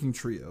 well-working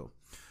trio.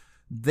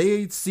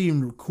 They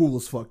seemed cool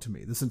as fuck to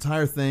me. This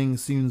entire thing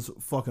seems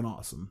fucking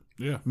awesome.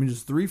 Yeah. I mean,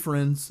 just three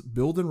friends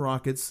building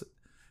rockets,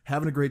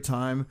 having a great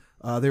time.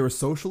 They were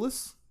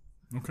socialists.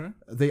 Okay.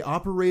 They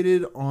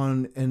operated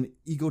on an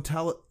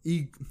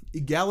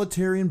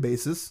egalitarian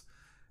basis.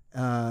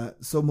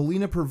 So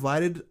Molina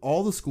provided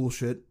all the school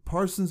shit.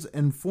 Parsons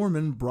and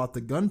Foreman brought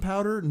the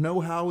gunpowder,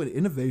 know-how, and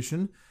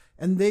innovation,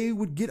 and they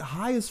would get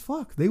high as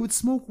fuck. They would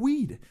smoke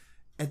weed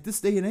at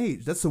this day and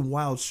age. That's some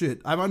wild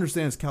shit. I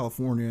understand it's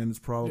California and it's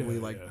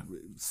probably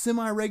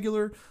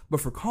semi-regular,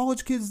 but for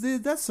college kids,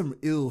 that's some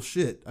ill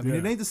shit. I mean,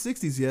 it ain't the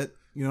 60s yet.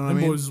 You know what I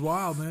mean? Boys is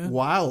wild, man.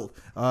 Wild.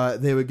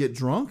 They would get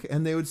drunk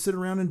and they would sit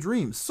around and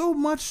dream. So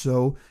much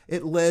so,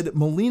 it led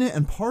Molina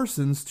and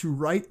Parsons to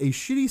write a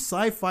shitty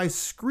sci-fi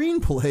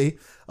screenplay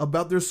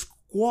about their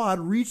squad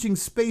reaching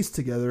space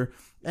together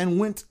and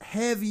went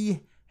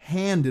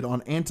heavy-handed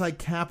on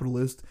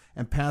anti-capitalist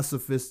and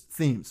pacifist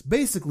themes.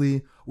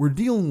 Basically, we're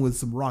dealing with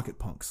some rocket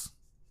punks.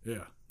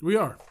 Yeah, we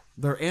are.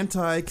 They're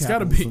anti-capitalism. It's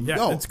gotta be.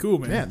 Yeah, it's cool,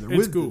 man. Yeah, they're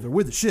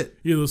with the shit.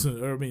 You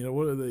listen. I mean,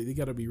 what are they? They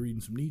gotta be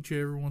reading some Nietzsche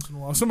every once in a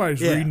while.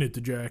 Somebody's reading it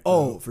to Jack.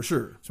 Oh, for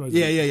sure.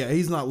 Yeah.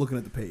 He's not looking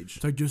at the page.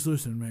 It's like, just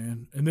listen,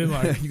 man. And then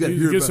like you gotta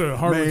hear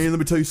about, man. Let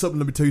me tell you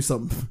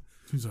something.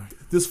 He's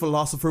like, this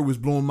philosopher was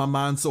blowing my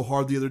mind so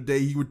hard the other day.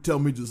 He would tell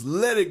me, just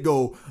let it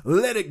go,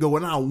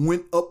 and I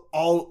went up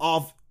all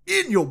off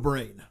in your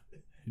brain.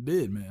 He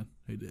did, man.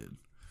 He did.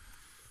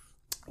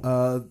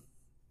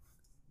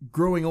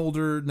 Growing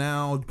older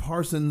now,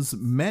 Parsons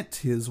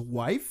met his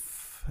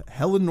wife,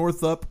 Helen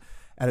Northup,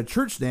 at a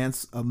church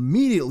dance,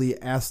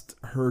 immediately asked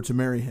her to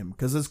marry him.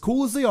 Because as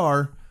cool as they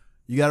are,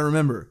 you got to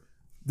remember,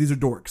 these are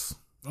dorks.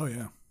 Oh,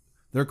 yeah.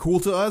 They're cool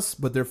to us,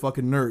 but they're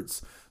fucking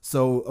nerds.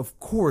 So, of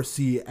course,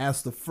 he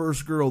asked the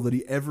first girl that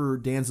he ever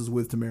dances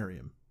with to marry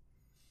him.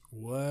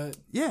 What?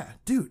 Yeah,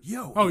 dude,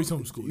 yo. Oh, he's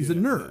homeschooled. He's a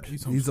nerd.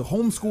 Yeah, he's a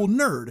homeschooled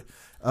nerd.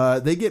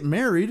 They get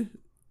married.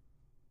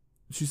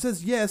 She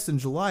says yes in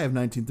July of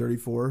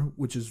 1934,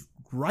 which is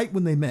right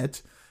when they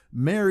met.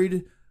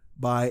 Married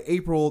by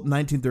April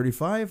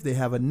 1935. They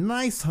have a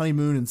nice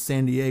honeymoon in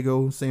San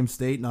Diego, same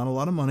state, not a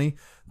lot of money.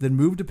 Then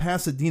move to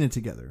Pasadena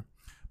together.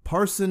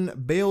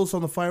 Parson bails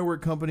on the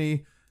firework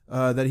company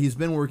that he's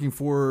been working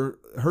for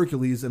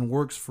Hercules and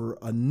works for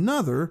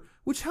another.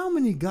 Which, how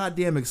many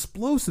goddamn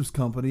explosives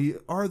company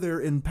are there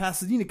in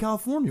Pasadena,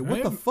 California?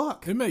 What the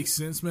fuck? It makes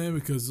sense, man,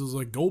 because it was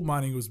like gold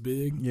mining was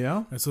big.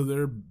 Yeah. And so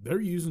they're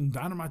using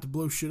dynamite to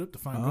blow shit up to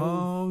find gold.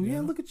 Oh,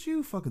 yeah, look at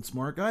you, fucking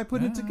smart guy,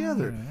 putting it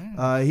together.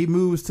 He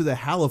moves to the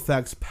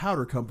Halifax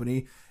Powder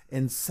Company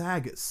in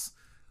Saugus.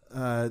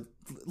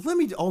 Let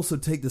me also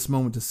take this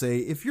moment to say,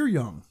 if you're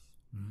young,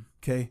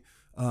 okay,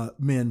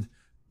 men,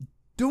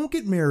 don't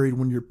get married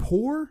when you're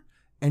poor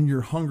and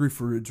you're hungry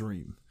for a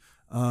dream.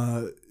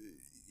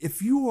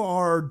 If you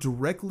are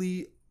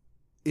directly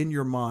in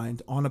your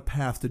mind on a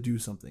path to do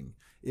something,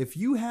 if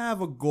you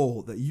have a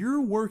goal that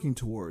you're working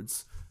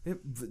towards,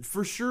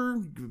 for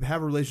sure,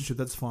 have a relationship,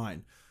 that's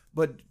fine.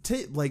 But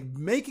like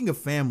making a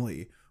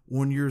family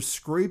when you're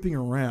scraping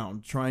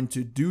around trying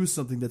to do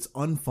something that's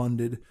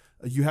unfunded,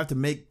 you have to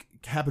make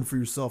happen for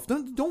yourself.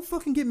 Don't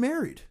fucking get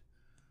married.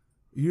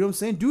 You know what I'm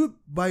saying? Do it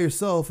by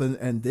yourself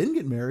and then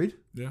get married.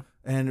 Yeah.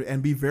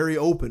 And be very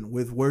open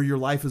with where your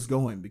life is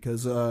going,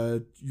 because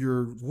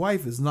your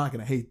wife is not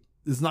going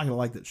to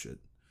like that shit.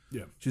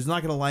 Yeah. She's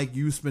not going to like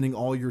you spending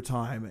all your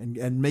time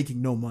and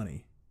making no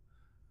money.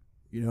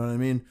 You know what I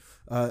mean?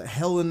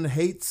 Helen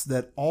hates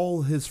that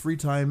all his free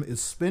time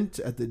is spent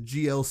at the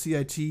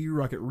GLCIT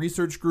Rocket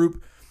Research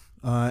Group.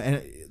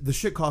 And the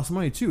shit costs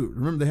money too.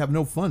 Remember, they have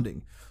no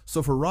funding.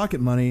 So for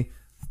rocket money,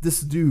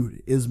 this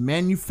dude is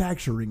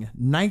manufacturing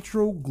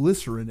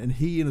nitroglycerin in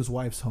he and his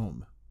wife's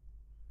home.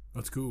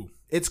 That's cool.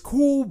 It's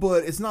cool,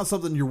 but it's not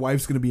something your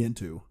wife's going to be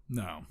into.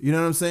 No. You know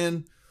what I'm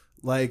saying?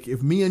 Like,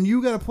 if me and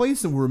you got a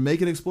place and we're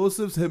making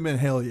explosives, man,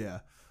 hell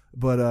yeah.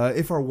 But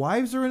if our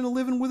wives are into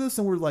living with us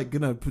and we're like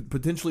going to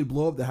potentially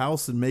blow up the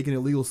house and make an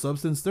illegal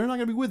substance, they're not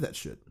going to be with that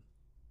shit.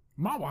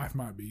 My wife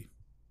might be.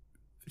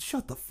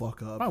 Shut the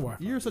fuck up. My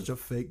wife. You're such a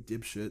fake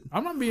dipshit.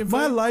 I'm not being fake.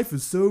 My life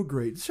is so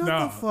great. Shut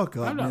the fuck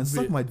up, man.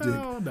 Suck my dick.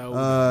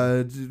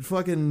 No.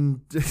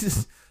 Fucking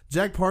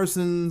Jack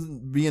Parsons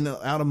being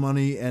out of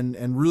money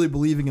and really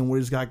believing in what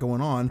he's got going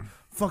on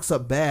fucks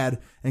up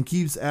bad and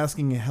keeps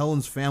asking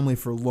Helen's family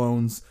for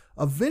loans.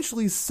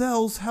 Eventually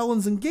sells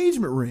Helen's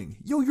engagement ring.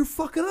 Yo, you're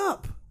fucking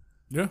up.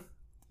 Yeah.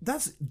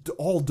 That's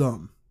all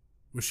dumb.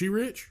 Was she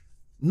rich?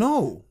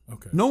 No.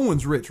 Okay. No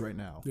one's rich right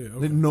now. Yeah.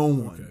 Okay. No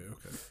one. Okay.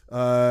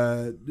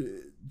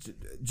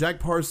 Jack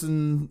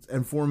Parsons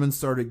and Foreman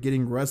started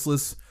getting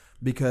restless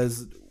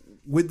because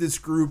with this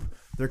group,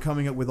 they're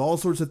coming up with all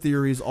sorts of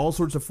theories, all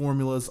sorts of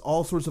formulas,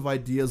 all sorts of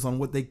ideas on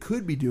what they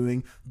could be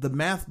doing, the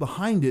math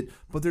behind it,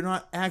 but they're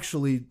not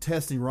actually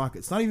testing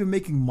rockets, not even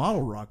making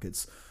model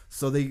rockets.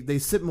 So they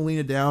sit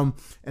Molina down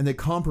and they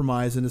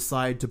compromise and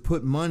decide to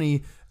put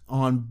money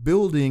on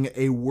building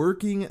a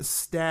working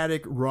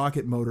static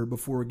rocket motor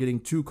before getting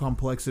too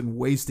complex and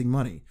wasting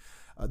money.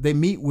 They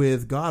meet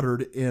with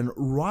Goddard in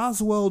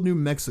Roswell, New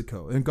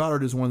Mexico. And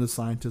Goddard is one of the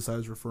scientists I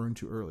was referring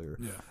to earlier.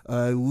 Yeah.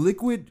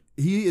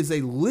 He is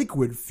a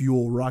liquid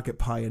fuel rocket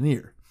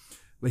pioneer.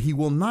 But he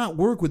will not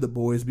work with the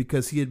boys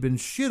because he had been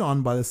shit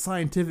on by the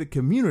scientific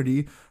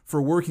community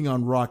for working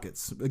on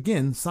rockets.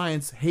 Again,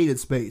 science hated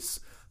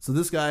space. So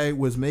this guy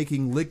was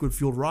making liquid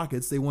fueled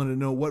rockets. They wanted to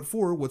know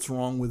what's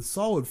wrong with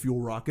solid fuel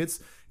rockets.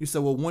 He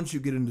said, well, once you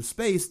get into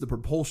space, the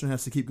propulsion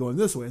has to keep going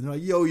this way. And they're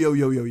like,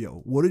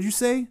 yo. What did you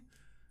say?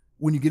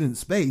 When you get into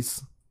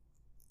space,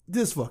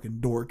 this fucking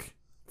dork,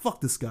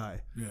 fuck this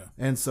guy. Yeah.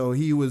 And so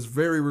he was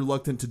very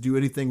reluctant to do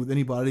anything with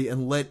anybody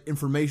and let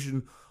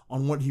information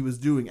on what he was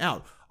doing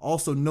out.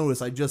 Also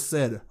notice I just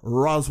said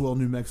Roswell,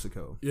 New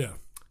Mexico. Yeah.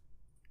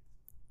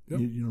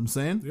 Yep. You know what I'm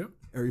saying? Yep.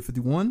 Area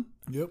 51.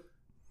 Yep.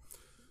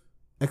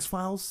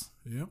 X-Files.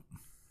 Yep.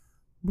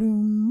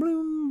 Bloom,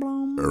 bloom,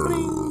 bloom,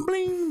 bling,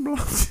 bling,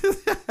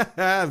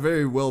 bloom.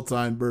 Very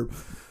well-timed burp.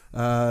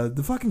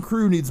 The fucking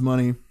crew needs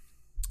money.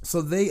 So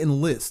they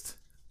enlist.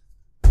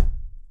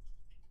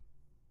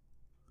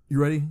 You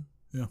ready?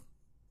 Yeah.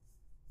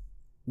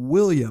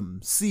 William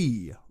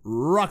C.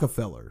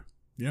 Rockefeller.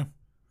 Yeah.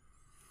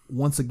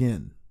 Once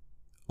again,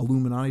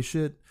 Illuminati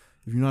shit.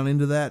 If you're not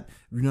into that,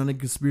 if you're not into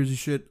conspiracy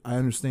shit, I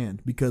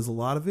understand. Because a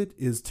lot of it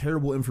is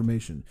terrible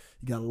information.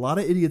 You got a lot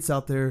of idiots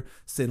out there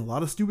saying a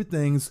lot of stupid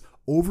things,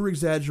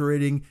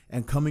 over-exaggerating,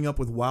 and coming up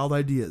with wild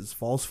ideas,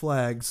 false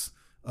flags.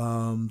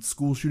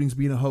 School shootings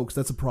being a hoax,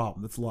 that's a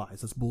problem. That's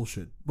lies. That's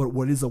bullshit. But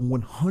what is a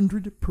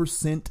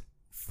 100%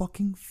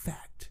 fucking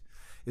fact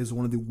is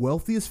one of the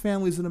wealthiest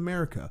families in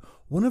America,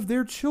 one of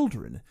their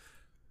children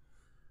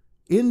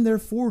in their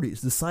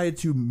 40s decided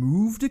to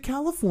move to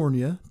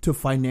California to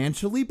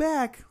financially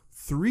back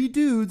 3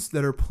 dudes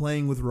that are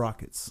playing with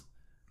rockets.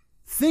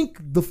 You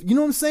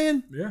know what I'm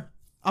saying? Yeah.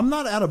 I'm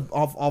not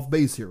off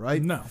base here,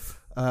 right? No.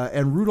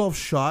 And Rudolph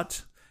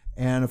Schott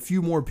and a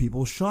few more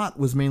people. Schott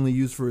was mainly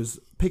used for his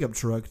pickup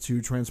truck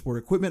to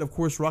transport equipment. Of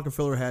course,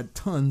 Rockefeller had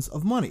tons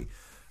of money.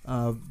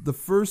 The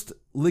first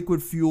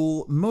liquid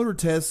fuel motor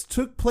test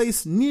took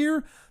place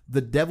near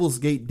the Devil's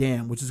Gate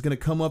Dam, which is going to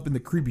come up in the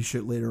creepy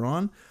shit later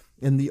on,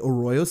 in the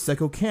Arroyo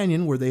Seco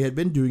Canyon, where they had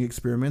been doing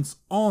experiments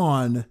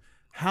on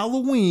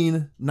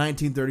Halloween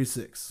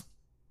 1936.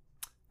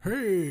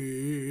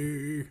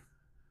 Hey.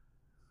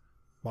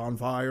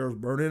 Bonfires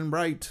burning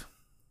bright.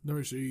 Let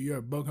me see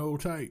your bunghole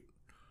tight.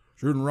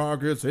 Shooting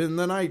rockets in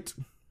the night.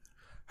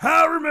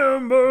 I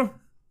remember.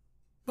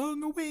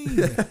 Bungaween.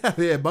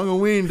 Yeah,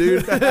 Bungaween,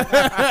 dude.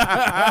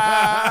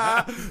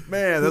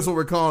 Man, that's what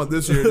we're calling it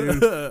this year,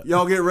 dude.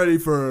 Y'all get ready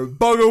for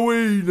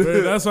Bungaween.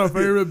 Man, that's our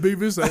favorite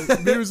Beavis and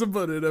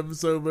Butthead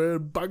episode,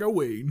 man.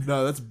 Bungaween.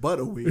 No, that's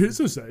Buttaween. It's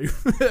the same.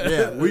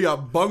 Yeah, we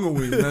got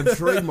Bungaween. Man,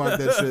 trademark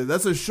that shit.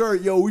 That's a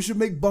shirt. Yo, we should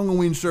make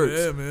Bungaween shirts.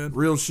 Yeah, man.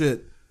 Real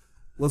shit.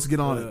 Let's get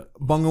on it.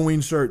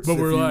 Bungaween shirts. But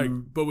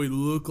but we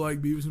look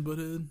like Beavis and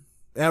Butthead.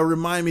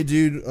 Remind me,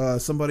 dude.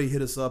 Somebody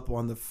hit us up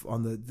on the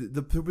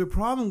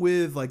problem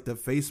with like the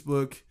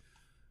Facebook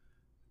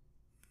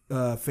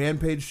fan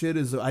page shit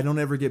is I don't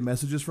ever get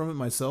messages from it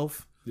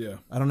myself. Yeah,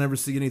 I don't ever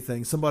see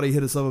anything. Somebody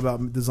hit us up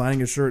about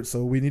designing a shirt,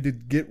 so we need to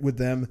get with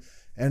them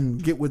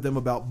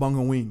about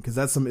Bungaween because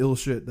that's some ill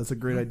shit. That's a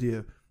great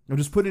idea. I'm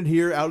just putting it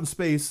here out in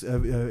space.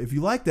 If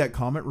you like that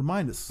comment,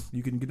 remind us.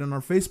 You can get on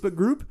our Facebook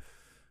group.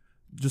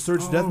 Just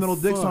search Death Metal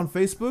Dicks on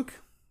Facebook.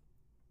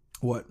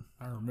 What?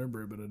 I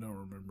remember it, but I don't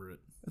remember it.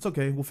 It's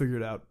okay. We'll figure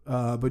it out.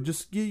 But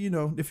just,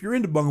 if you're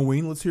into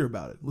Bungaween, let's hear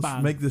about it.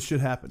 Let's make this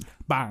shit happen.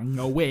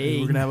 Bungaween.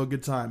 We're going to have a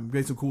good time.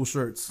 Make some cool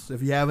shirts.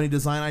 If you have any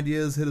design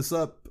ideas, hit us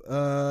up.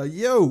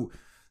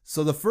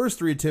 So the first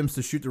 3 attempts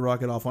to shoot the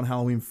rocket off on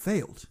Halloween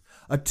failed.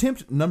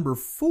 Attempt number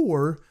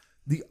 4,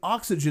 the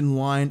oxygen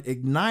line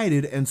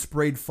ignited and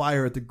sprayed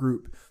fire at the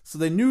group. So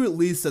they knew at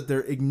least that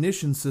their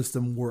ignition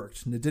system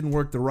worked. And it didn't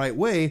work the right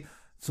way,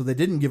 so they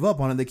didn't give up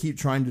on it. They keep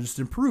trying to just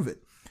improve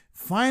it.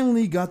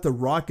 Finally got the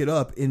rocket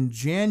up in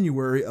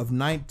January of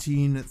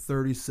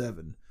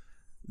 1937.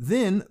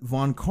 Then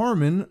von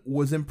Karman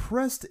was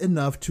impressed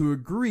enough to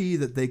agree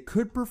that they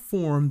could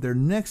perform their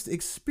next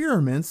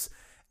experiments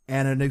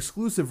at an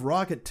exclusive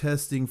rocket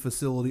testing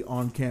facility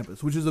on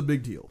campus, which is a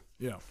big deal.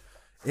 Yeah.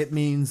 It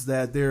means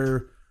that they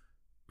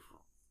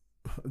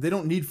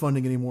don't need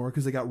funding anymore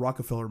because they got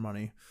Rockefeller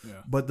money.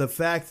 Yeah. But the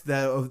fact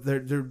that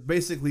they're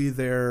basically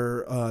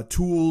their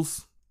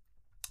tools,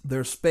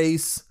 their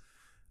space,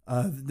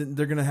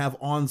 they're going to have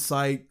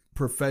on-site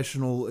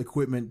professional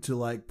equipment to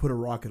like put a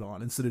rocket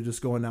on instead of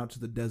just going out to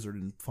the desert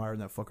and firing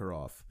that fucker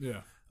off.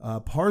 Yeah.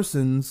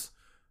 Parsons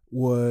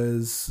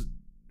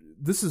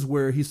this is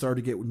where he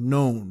started to get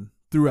known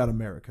throughout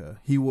America.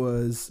 He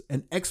was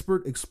an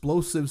expert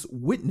explosives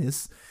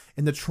witness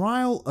in the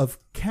trial of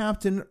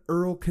Captain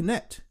Earl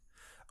Kennett.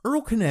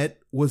 Earl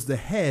Kennett was the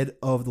head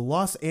of the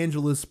Los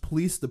Angeles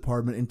Police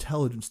Department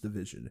Intelligence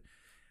Division.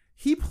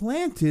 He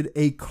planted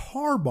a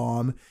car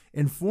bomb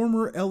in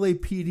former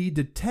LAPD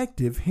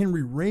detective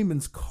Henry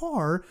Raymond's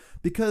car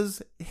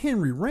because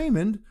Henry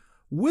Raymond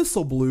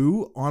whistle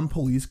blew on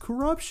police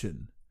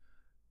corruption.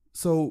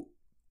 So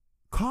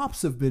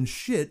cops have been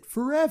shit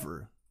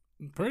forever.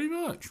 Pretty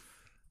much.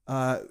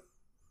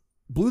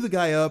 Blew the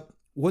guy up.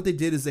 What they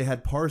did is they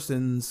had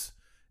Parsons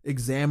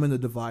examine the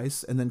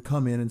device and then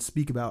come in and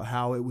speak about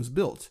how it was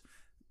built.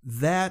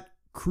 That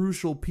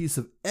crucial piece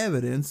of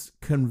evidence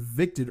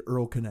convicted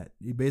Earl Kennett.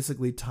 He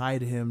basically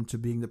tied him to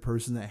being the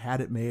person that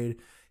had it made.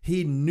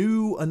 He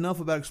knew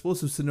enough about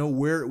explosives to know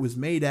where it was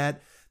made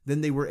at.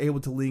 Then they were able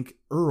to link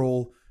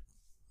Earl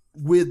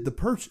with the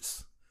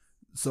purchase.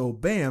 So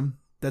bam,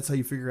 that's how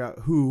you figure out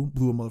who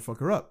blew a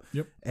motherfucker up.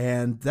 Yep.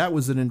 And that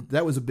was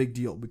a big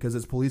deal because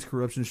it's police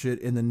corruption shit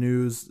in the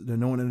news.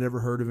 No one had ever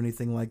heard of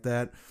anything like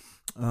that.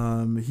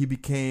 He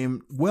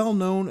became well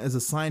known as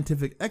a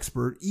scientific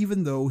expert,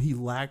 even though he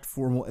lacked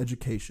formal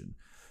education.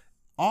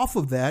 Off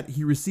of that,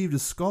 he received a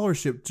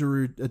scholarship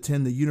to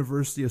attend the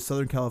University of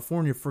Southern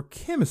California for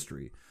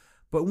chemistry.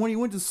 But when he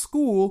went to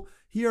school,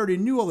 he already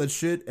knew all that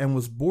shit and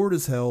was bored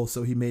as hell,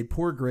 so he made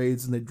poor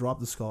grades and they dropped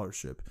the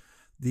scholarship.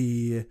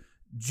 The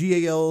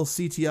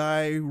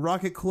GALCTI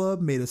Rocket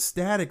Club made a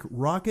static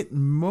rocket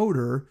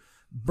motor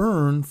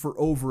burn for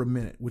over a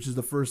minute, which is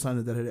the first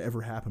time that had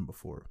ever happened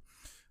before.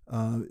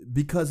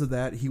 Because of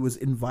that, he was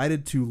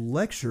invited to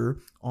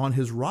lecture on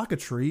his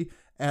rocketry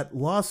at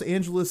Los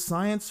Angeles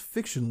Science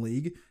Fiction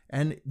League,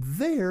 and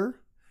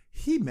there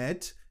he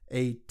met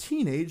a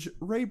teenage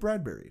Ray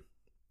Bradbury.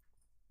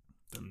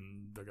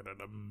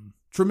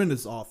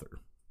 Tremendous author.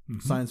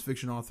 Science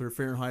fiction author,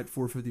 Fahrenheit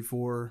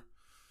 454.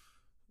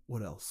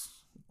 What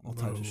else? All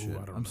types of shit.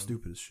 I'm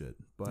stupid as shit.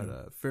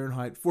 But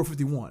Fahrenheit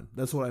 451.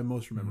 That's what I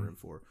most remember him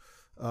for.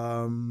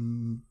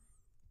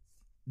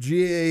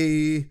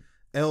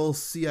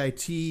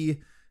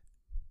 GALCIT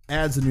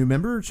adds a new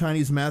member,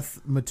 Chinese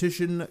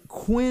mathematician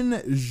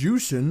Qin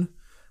Zhusen,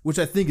 which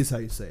I think is how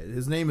you say it.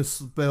 His name is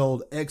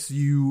spelled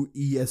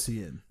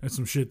Xuesen. That's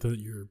some shit that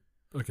you're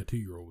like a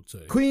 2-year-old would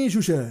say. Qin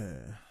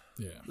Zhusen.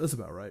 Yeah. That's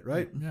about right?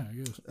 Yeah, I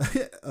guess.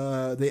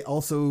 They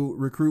also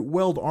recruit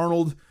Weld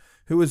Arnold,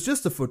 who was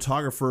just a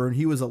photographer, and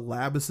he was a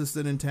lab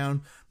assistant in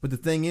town. But the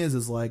thing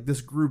is like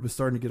this group is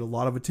starting to get a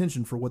lot of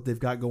attention for what they've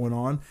got going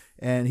on,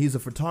 and he's a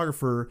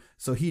photographer,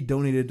 so he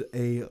donated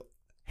a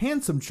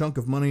handsome chunk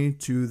of money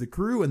to the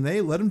crew, and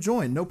they let him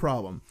join, no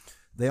problem.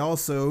 They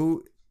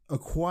also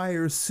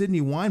acquire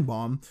Sidney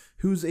Weinbaum,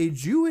 who's a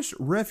Jewish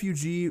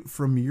refugee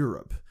from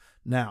Europe.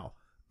 Now,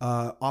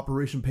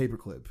 Operation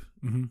Paperclip.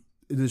 Mm-hmm.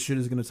 This shit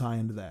is going to tie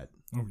into that.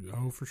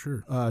 Oh, for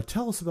sure.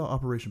 Tell us about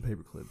Operation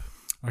Paperclip.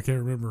 I can't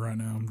remember right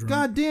now. I'm drunk.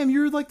 God damn,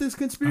 you're like this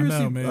conspiracy. I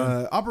know,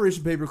 man.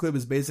 Operation Paperclip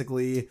is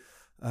basically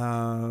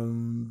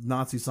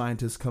Nazi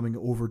scientists coming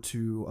over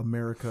to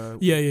America.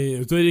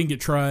 Yeah. So they didn't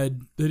get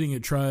tried. They didn't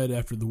get tried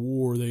after the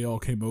war. They all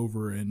came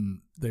over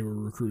and they were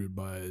recruited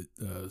by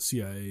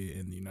CIA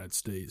in the United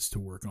States to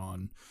work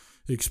on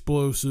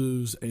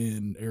explosives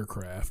and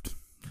aircraft.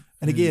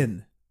 And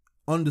again,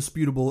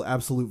 undisputable,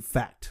 absolute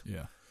fact.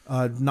 Yeah.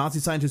 Nazi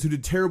scientists who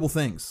did terrible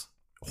things,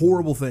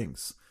 horrible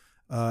things,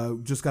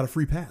 just got a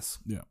free pass.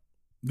 Yeah.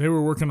 They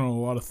were working on a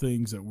lot of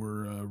things that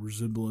were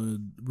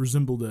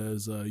resembled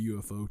as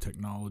UFO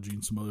technology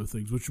and some other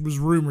things, which was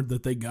rumored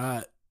that they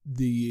got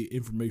the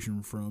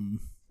information from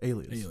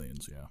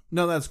aliens. Yeah.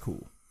 No, that's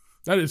cool.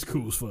 That is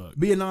cool as fuck.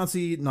 Be a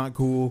Nazi, not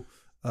cool.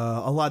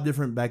 A lot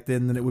different back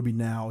then than it would be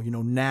now. You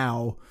know,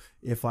 now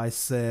if I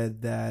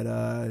said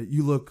that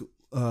you look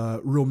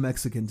real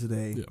Mexican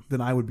today,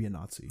 then I would be a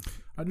Nazi.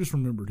 I just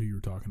remembered who you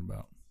were talking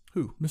about.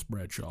 Who? Miss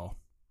Bradshaw.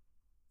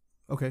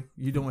 Okay,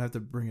 you don't have to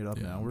bring it up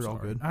now. We're all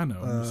good. I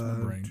know. My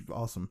brain.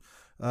 Awesome.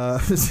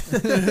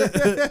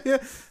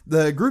 The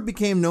group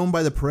became known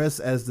by the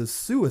press as the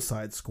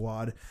Suicide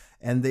Squad,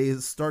 and they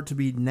start to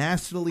be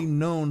nationally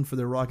known for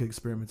their rocket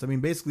experiments. I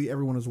mean, basically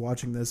everyone is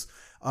watching this.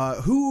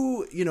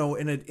 Who, you know,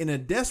 in a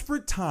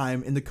desperate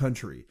time in the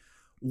country,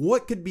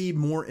 what could be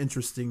more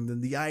interesting than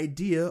the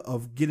idea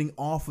of getting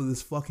off of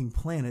this fucking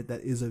planet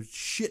that is a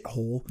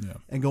shithole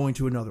and going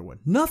to another one?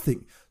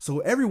 Nothing.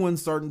 So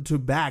everyone's starting to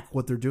back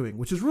what they're doing,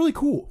 which is really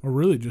cool. Or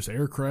really just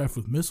aircraft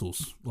with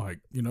missiles. Like,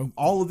 you know.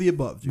 All of the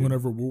above, dude.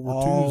 Whenever World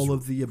War II all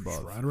of the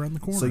above. Right around the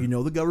corner. So you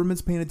know the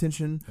government's paying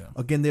attention. Yeah.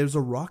 Again, there's a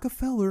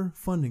Rockefeller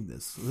funding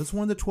this. So that's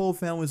one of the 12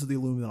 families of the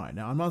Illuminati.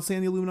 Now, I'm not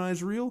saying the Illuminati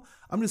is real.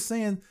 I'm just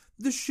saying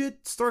this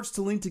shit starts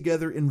to link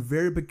together in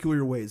very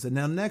peculiar ways. And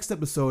now next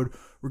episode,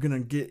 we're going to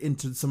get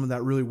into some of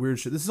that really weird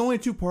shit. This is only a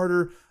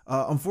two-parter.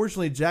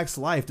 Unfortunately, Jack's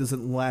life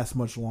doesn't last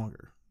much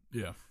longer.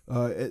 Yeah.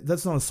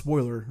 That's not a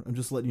spoiler. I'm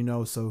just letting you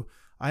know. So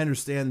I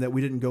understand that we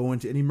didn't go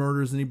into any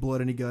murders, any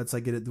blood, any guts. I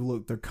get it.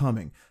 Look, they're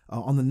coming.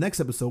 On the next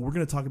episode, we're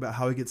going to talk about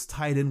how it gets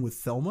tied in with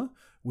Thelma,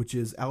 which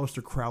is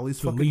Aleister Crowley's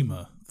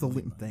Thelema.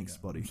 Thanks,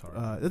 buddy.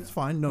 Sorry. That's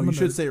fine. No, you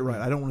should say it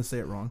right. I don't want to say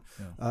it wrong.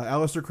 Yeah.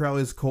 Aleister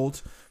Crowley's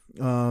cult,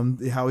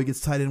 how he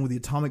gets tied in with the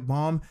atomic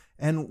bomb,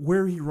 and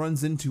where he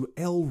runs into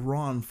L.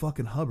 Ron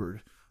fucking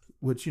Hubbard,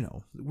 which, you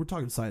know, we're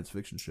talking science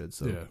fiction shit.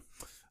 So,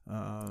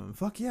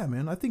 fuck yeah,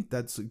 man. I think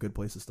that's a good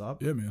place to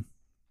stop. Yeah, man.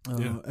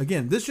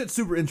 Again, this shit's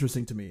super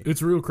interesting to me.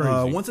 It's real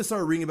crazy. Once I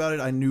started reading about it,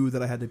 I knew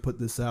that I had to put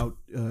this out,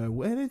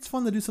 and it's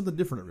fun to do something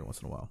different every once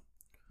in a while.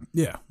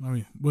 Yeah, I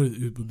mean,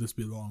 would this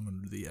belong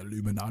under the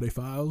Illuminati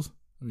files?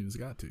 I mean, it's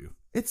got to.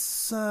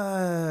 It's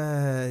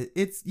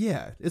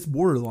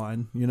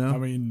borderline, you know? I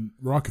mean,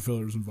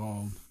 Rockefeller's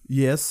involved.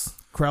 Yes,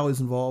 Crowley's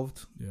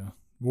involved. Yeah.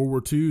 World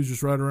War II is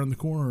just right around the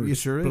corner. It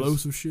sure is.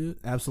 Explosive shit.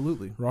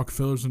 Absolutely.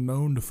 Rockefellers are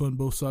known to fund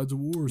both sides of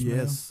wars,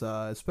 yes,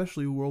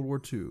 especially World War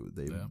II.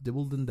 They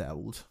dibbled and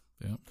dabbled.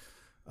 Yeah.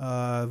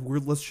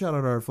 Let's shout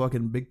out our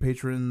fucking big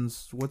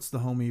patrons. What's the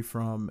homie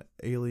from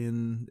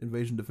Alien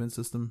Invasion Defense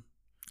System?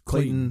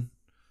 Clayton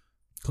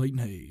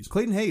Hayes.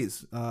 Clayton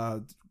Hayes.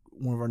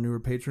 One of our newer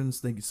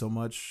patrons. Thank you so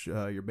much.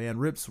 Your band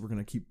rips. We're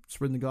going to keep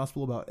spreading the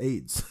gospel about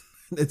AIDS.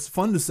 It's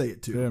fun to say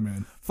it too. Yeah,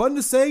 man. Fun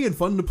to say and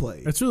fun to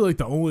play. That's really like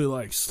the only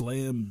like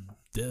slam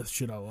death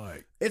shit I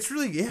like. It's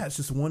really, it's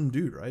just one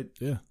dude, right?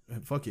 Yeah.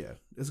 Fuck yeah.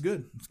 It's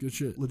good. It's good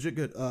shit. Legit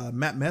good.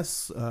 Matt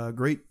Mess,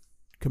 great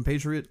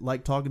compatriot.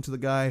 Like talking to the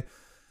guy.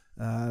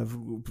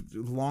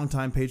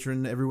 Long-time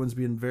patron. Everyone's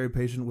being very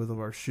patient with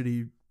our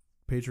shitty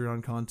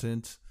Patreon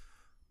content.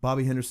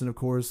 Bobby Henderson, of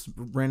course,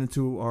 ran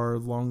into our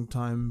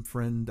longtime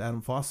friend Adam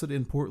Fawcett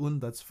in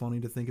Portland. That's funny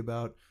to think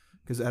about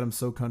because Adam's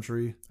so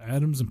country.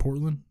 Adam's in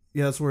Portland?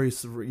 Yeah, that's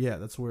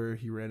where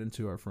he ran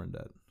into our friend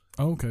at.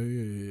 Oh, okay,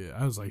 yeah.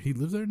 I was like, he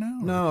lives there now?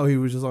 Or? No, he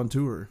was just on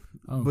tour.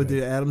 Okay. But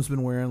dude, Adam's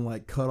been wearing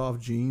like cut-off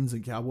jeans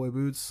and cowboy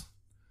boots.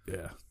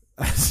 Yeah.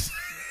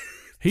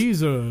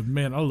 He's a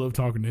man. I love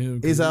talking to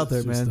him. He's out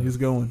there, man. He's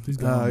going. He's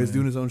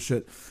doing his own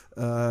shit.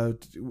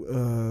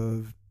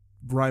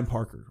 Brian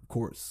Parker, of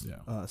course.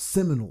 Yeah.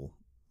 Seminole,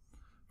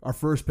 our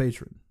first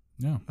patron.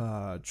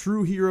 Yeah.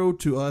 True hero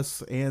to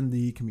us and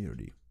the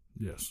community.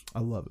 Yes. I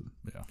love him.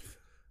 Yeah.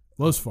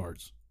 Loves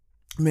farts.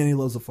 Man, he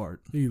loves a fart.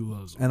 He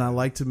loves them. And I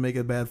like to make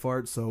a bad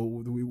fart, so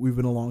we've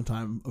been a long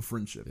time of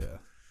friendship. Yeah.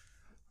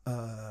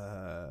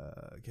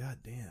 God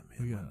damn,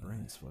 man. My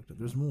brain's fucked up.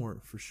 There's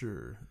more, for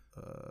sure.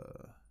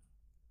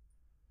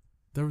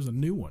 There was a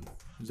new one.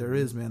 There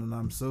is, man, and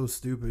I'm so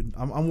stupid.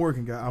 I'm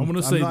working, guy. I'm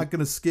not going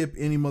to skip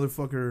any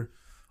motherfucker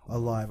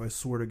alive. I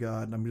swear to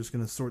God. I'm just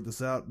going to sort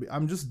this out.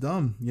 I'm just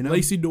dumb, you know?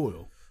 Lacey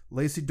Doyle.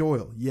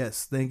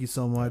 Yes. Thank you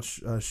so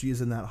much. She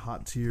is in that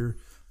hot tier.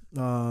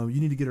 You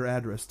need to get her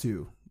address,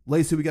 too.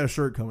 Lacey, we got a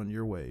shirt coming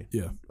your way.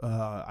 Yeah.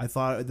 I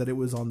thought that it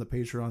was on the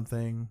Patreon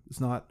thing. It's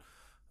not.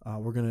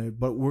 If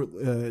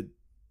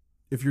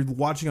you're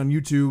watching on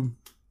YouTube,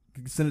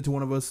 send it to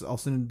one of us. I'll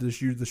send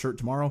you the shirt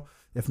tomorrow.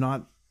 If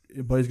not,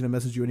 buddy's going to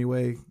message you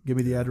anyway. Give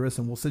me the address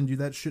and we'll send you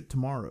that shit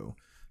tomorrow.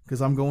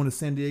 Because I'm going to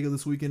San Diego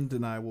this weekend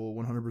and I will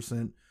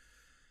 100%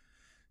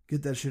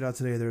 get that shit out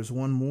today. There's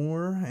one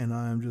more and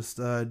I'm just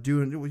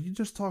doing... Well, you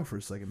just talk for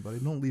a second, buddy.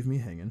 Don't leave me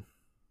hanging.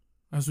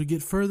 As we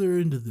get further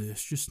into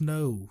this, just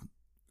know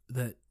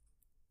that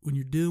when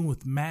you're dealing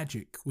with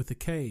magic with a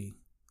K,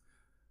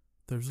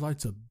 there's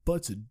lots of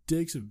butts and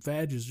dicks and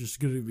vages just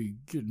going to be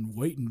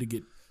waiting to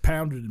get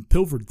pounded and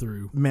pilfered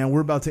through. Man, we're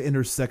about to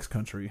enter sex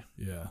country.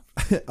 Yeah.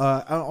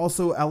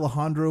 Also,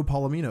 Alejandro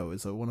Palomino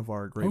is one of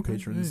our great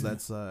patrons. Yeah.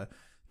 That's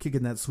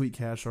kicking that sweet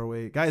cash our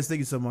way. Guys, thank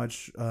you so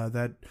much.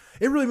 That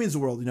it really means the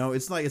world. You know,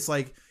 it's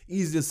like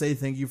easy to say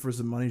thank you for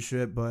some money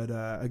shit, but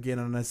again,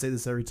 and I say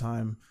this every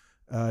time.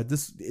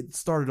 It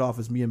started off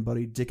as me and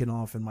Buddy dicking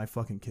off in my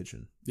fucking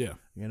kitchen. Yeah.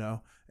 You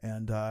know,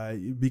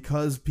 and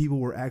because people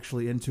were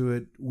actually into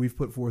it, we've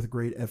put forth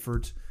great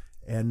effort,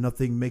 and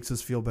nothing makes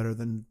us feel better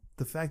than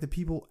the fact that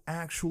people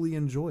actually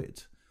enjoy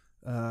it.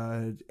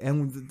 And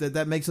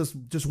that makes us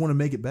just want to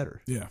make it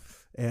better. Yeah.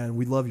 And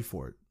we love you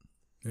for it.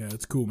 Yeah,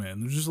 it's cool, man.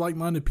 There's just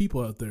like-minded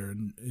people out there,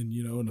 and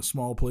you know, in a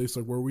small place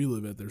like where we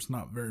live at, there's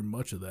not very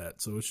much of that.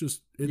 So it's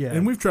just,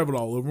 and we've traveled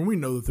all over, and we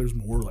know that there's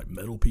more like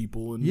metal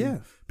people and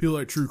people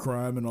like true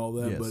crime and all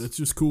that. Yes. But it's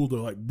just cool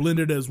to like blend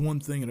it as one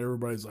thing, and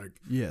everybody's like,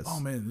 yes, oh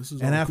man, this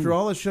is. And after cool.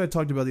 all that shit I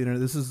talked about the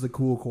internet, this is the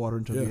cool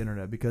quadrant of the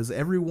internet, because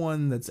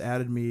everyone that's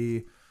added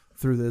me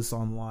through this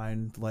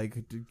online, like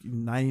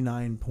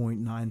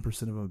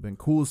 99.9% of them have been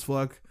cool as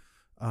fuck.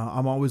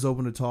 I'm always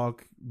open to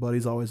talk.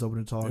 Buddy's always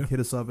open to talk. Yeah. Hit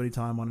us up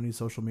anytime on any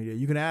social media.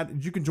 You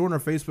can join our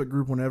Facebook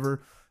group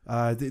whenever.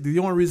 The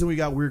only reason we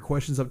got weird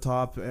questions up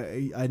top,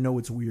 I know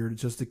it's weird.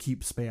 It's just to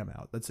keep spam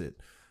out. That's it.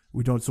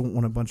 We don't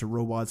want a bunch of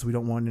robots. We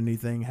don't want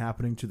anything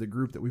happening to the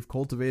group that we've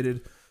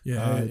cultivated.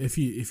 Yeah, if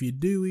you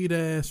do eat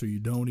ass or you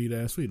don't eat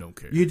ass, we don't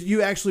care.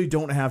 You actually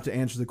don't have to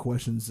answer the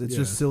questions. It's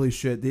just silly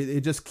shit.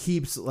 It just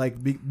keeps like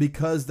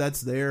because that's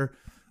there.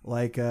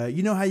 Like,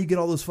 you know how you get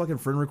all those fucking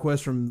friend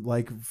requests from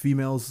like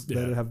females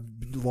that have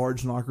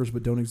large knockers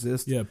but don't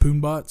exist? Yeah,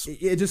 poonbots.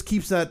 It just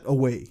keeps that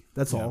away.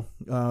 That's all.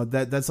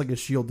 That's like a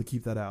shield to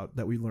keep that out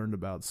that we learned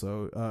about.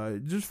 So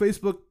just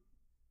Facebook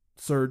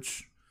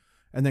search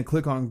and then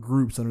click on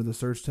groups under the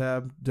search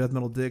tab. Death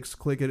Metal Dicks.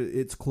 Click it.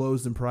 It's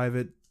closed and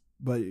private,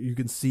 but you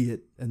can see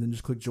it, and then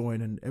just click join,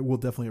 and it will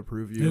definitely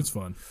approve you. It's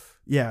fun.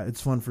 Yeah,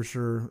 it's fun for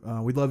sure.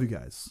 We love you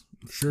guys.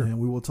 Sure. And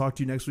we will talk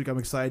to you next week. I'm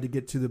excited to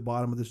get to the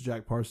bottom of this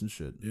Jack Parsons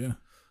shit. Yeah.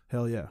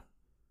 Hell yeah.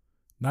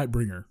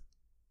 Nightbringer.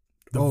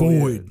 The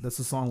Void. Yeah. That's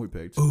the song we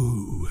picked.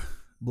 Ooh.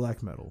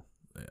 Black metal.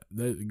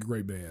 Yeah,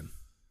 great band.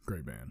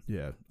 Great band.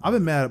 Yeah. I've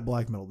been mad at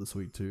black metal this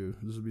week, too.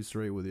 This will be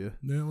straight with you.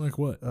 Yeah, like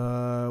what?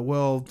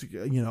 Well,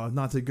 you know,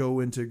 not to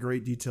go into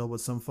great detail, but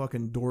some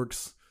fucking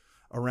dorks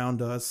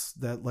around us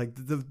that, like,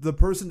 the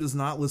person does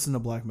not listen to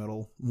black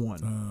metal,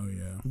 one. Oh,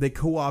 yeah. They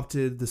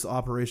co-opted this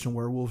Operation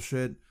Werewolf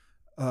shit.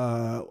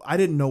 I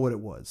didn't know what it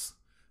was.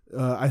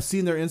 I've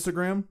seen their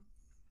Instagram,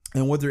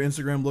 and what their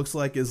Instagram looks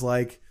like is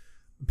like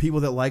people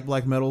that like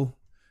black metal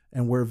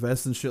and wear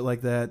vests and shit like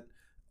that,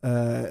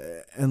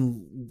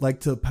 and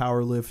like to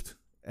power lift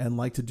and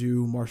like to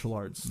do martial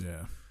arts.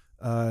 Yeah.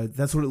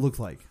 That's what it looked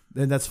like.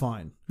 And that's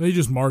fine. They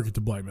just market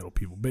to black metal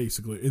people,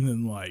 basically. And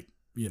then, like,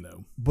 you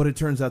know. But it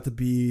turns out to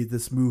be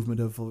this movement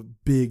of a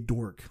big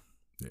dork.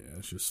 Yeah,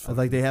 it's just fun.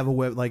 Like, they have a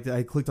web, like,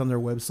 I clicked on their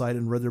website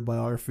and read their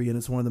biography, and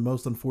it's one of the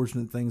most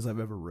unfortunate things I've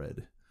ever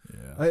read.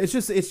 Yeah. It's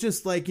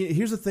just like,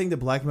 here's the thing that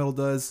black metal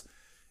does.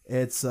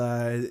 It's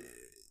fun.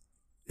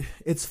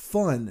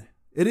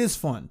 It is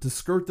fun to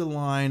skirt the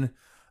line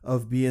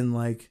of being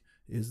like,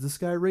 is this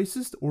guy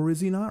racist or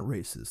is he not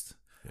racist?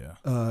 Yeah.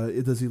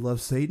 Does he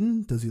love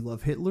Satan? Does he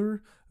love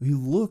Hitler? He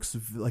looks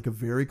like a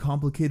very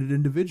complicated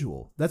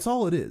individual. That's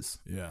all it is.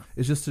 Yeah.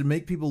 It's just to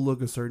make people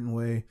look a certain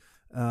way.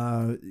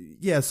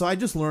 So I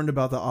just learned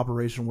about the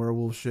Operation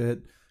Werewolf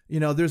shit.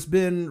 You know, there's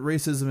been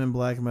racism in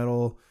black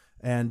metal,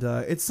 and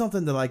it's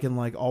something that I can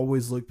like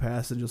always look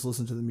past and just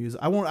listen to the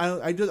music.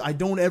 I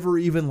don't ever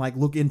even like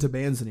look into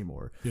bands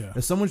anymore. Yeah.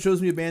 If someone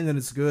shows me a band and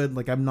it's good,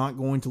 like I'm not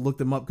going to look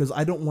them up because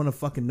I don't want to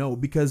fucking know,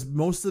 because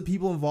most of the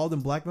people involved in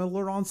black metal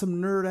are on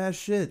some nerd ass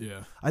shit.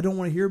 Yeah. I don't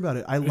want to hear about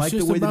it. It's like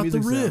just the way the about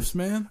music the riffs, sounds.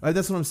 man.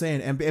 That's what I'm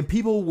saying. And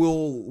people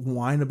will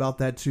whine about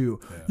that too.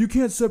 Yeah. You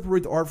can't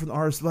separate the art from the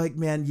artist. Like,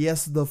 man,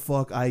 yes, the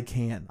fuck I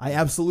can. I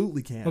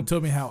absolutely can. Don't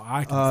tell me how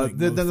I can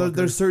think,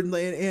 there's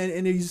certainly,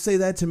 and if you say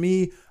that to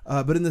me,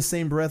 but in the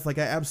same breath, like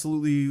I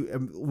absolutely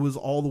was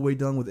all the way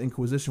done with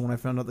Inquisition when I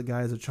found out the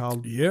guy as a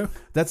child. Yeah.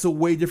 That's a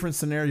way different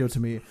scenario to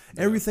me. Yeah.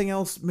 Everything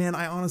else, man,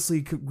 I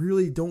honestly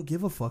really don't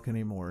give a fuck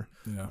anymore.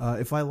 Yeah.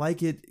 If I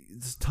like it,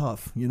 it's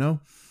tough, you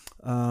know?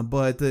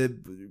 But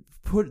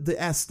the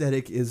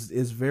aesthetic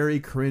is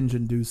very cringe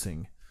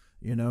inducing,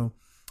 you know?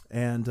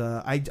 And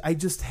I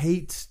just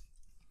hate,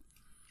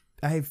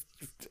 I'm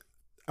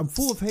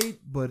full of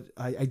hate, but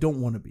I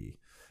don't want to be.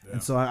 Yeah.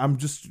 And so I'm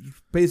just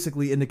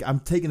basically I'm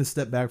taking a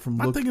step back from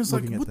looking at things. I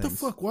think it's like, what things.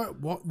 the fuck?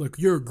 What? Look,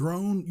 you're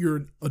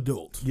an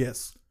adult.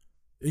 Yes.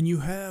 And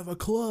you have a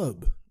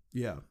club.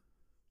 Yeah.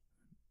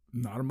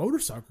 Not a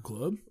motorcycle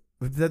club.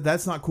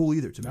 That's not cool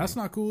either to me. That's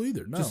not cool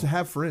either. No. Just to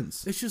have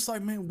friends. It's just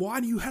like, man,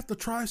 why do you have to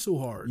try so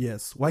hard?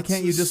 Yes. Why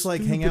can't you just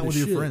like hang out with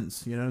your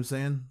friends? You know what I'm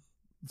saying?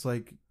 It's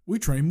like, we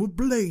train with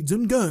blades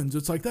and guns.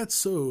 It's like, that's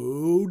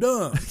so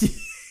dumb.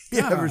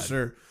 Yeah, for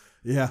sure.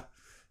 Yeah.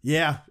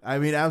 Yeah. I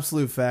mean,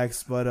 absolute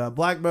facts. But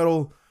black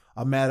metal,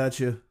 I'm mad at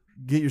you.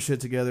 Get your shit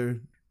together.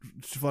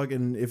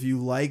 Fucking, if you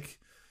like,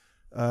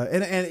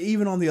 and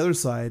even on the other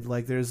side,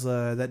 like there's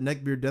that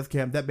Neckbeard Death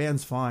Camp. That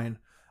band's fine.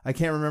 I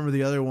can't remember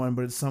the other one,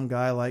 but it's some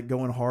guy like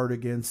going hard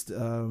against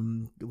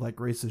like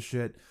racist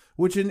shit,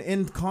 which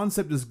in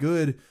concept is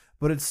good,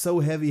 but it's so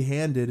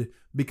heavy-handed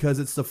because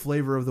it's the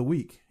flavor of the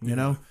week, you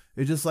know?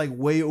 It's just like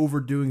way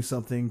overdoing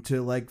something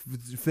to like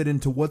fit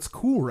into what's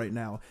cool right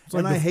now.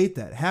 And I hate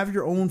that. Have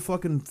your own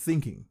fucking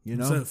thinking, you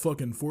know? It's that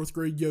fucking 4th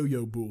grade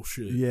yo-yo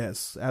bullshit.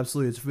 Yes,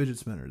 absolutely. It's fidget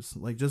spinners.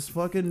 Like just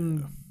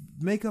fucking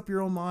make up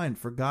your own mind,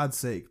 for God's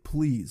sake.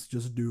 Please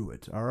just do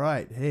it. All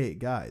right. Hey,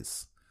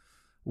 guys.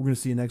 We're going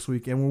to see you next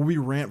week, and we'll be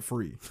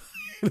rant-free. You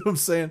know what I'm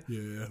saying?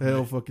 Yeah.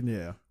 Hell fucking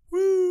yeah.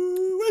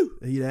 Woo! Woo!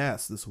 Eat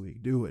ass this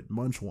week. Do it.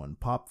 Munch one.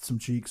 Pop some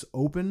cheeks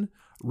open.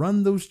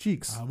 Run those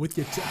cheeks. With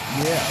your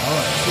yeah. All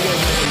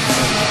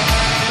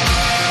right.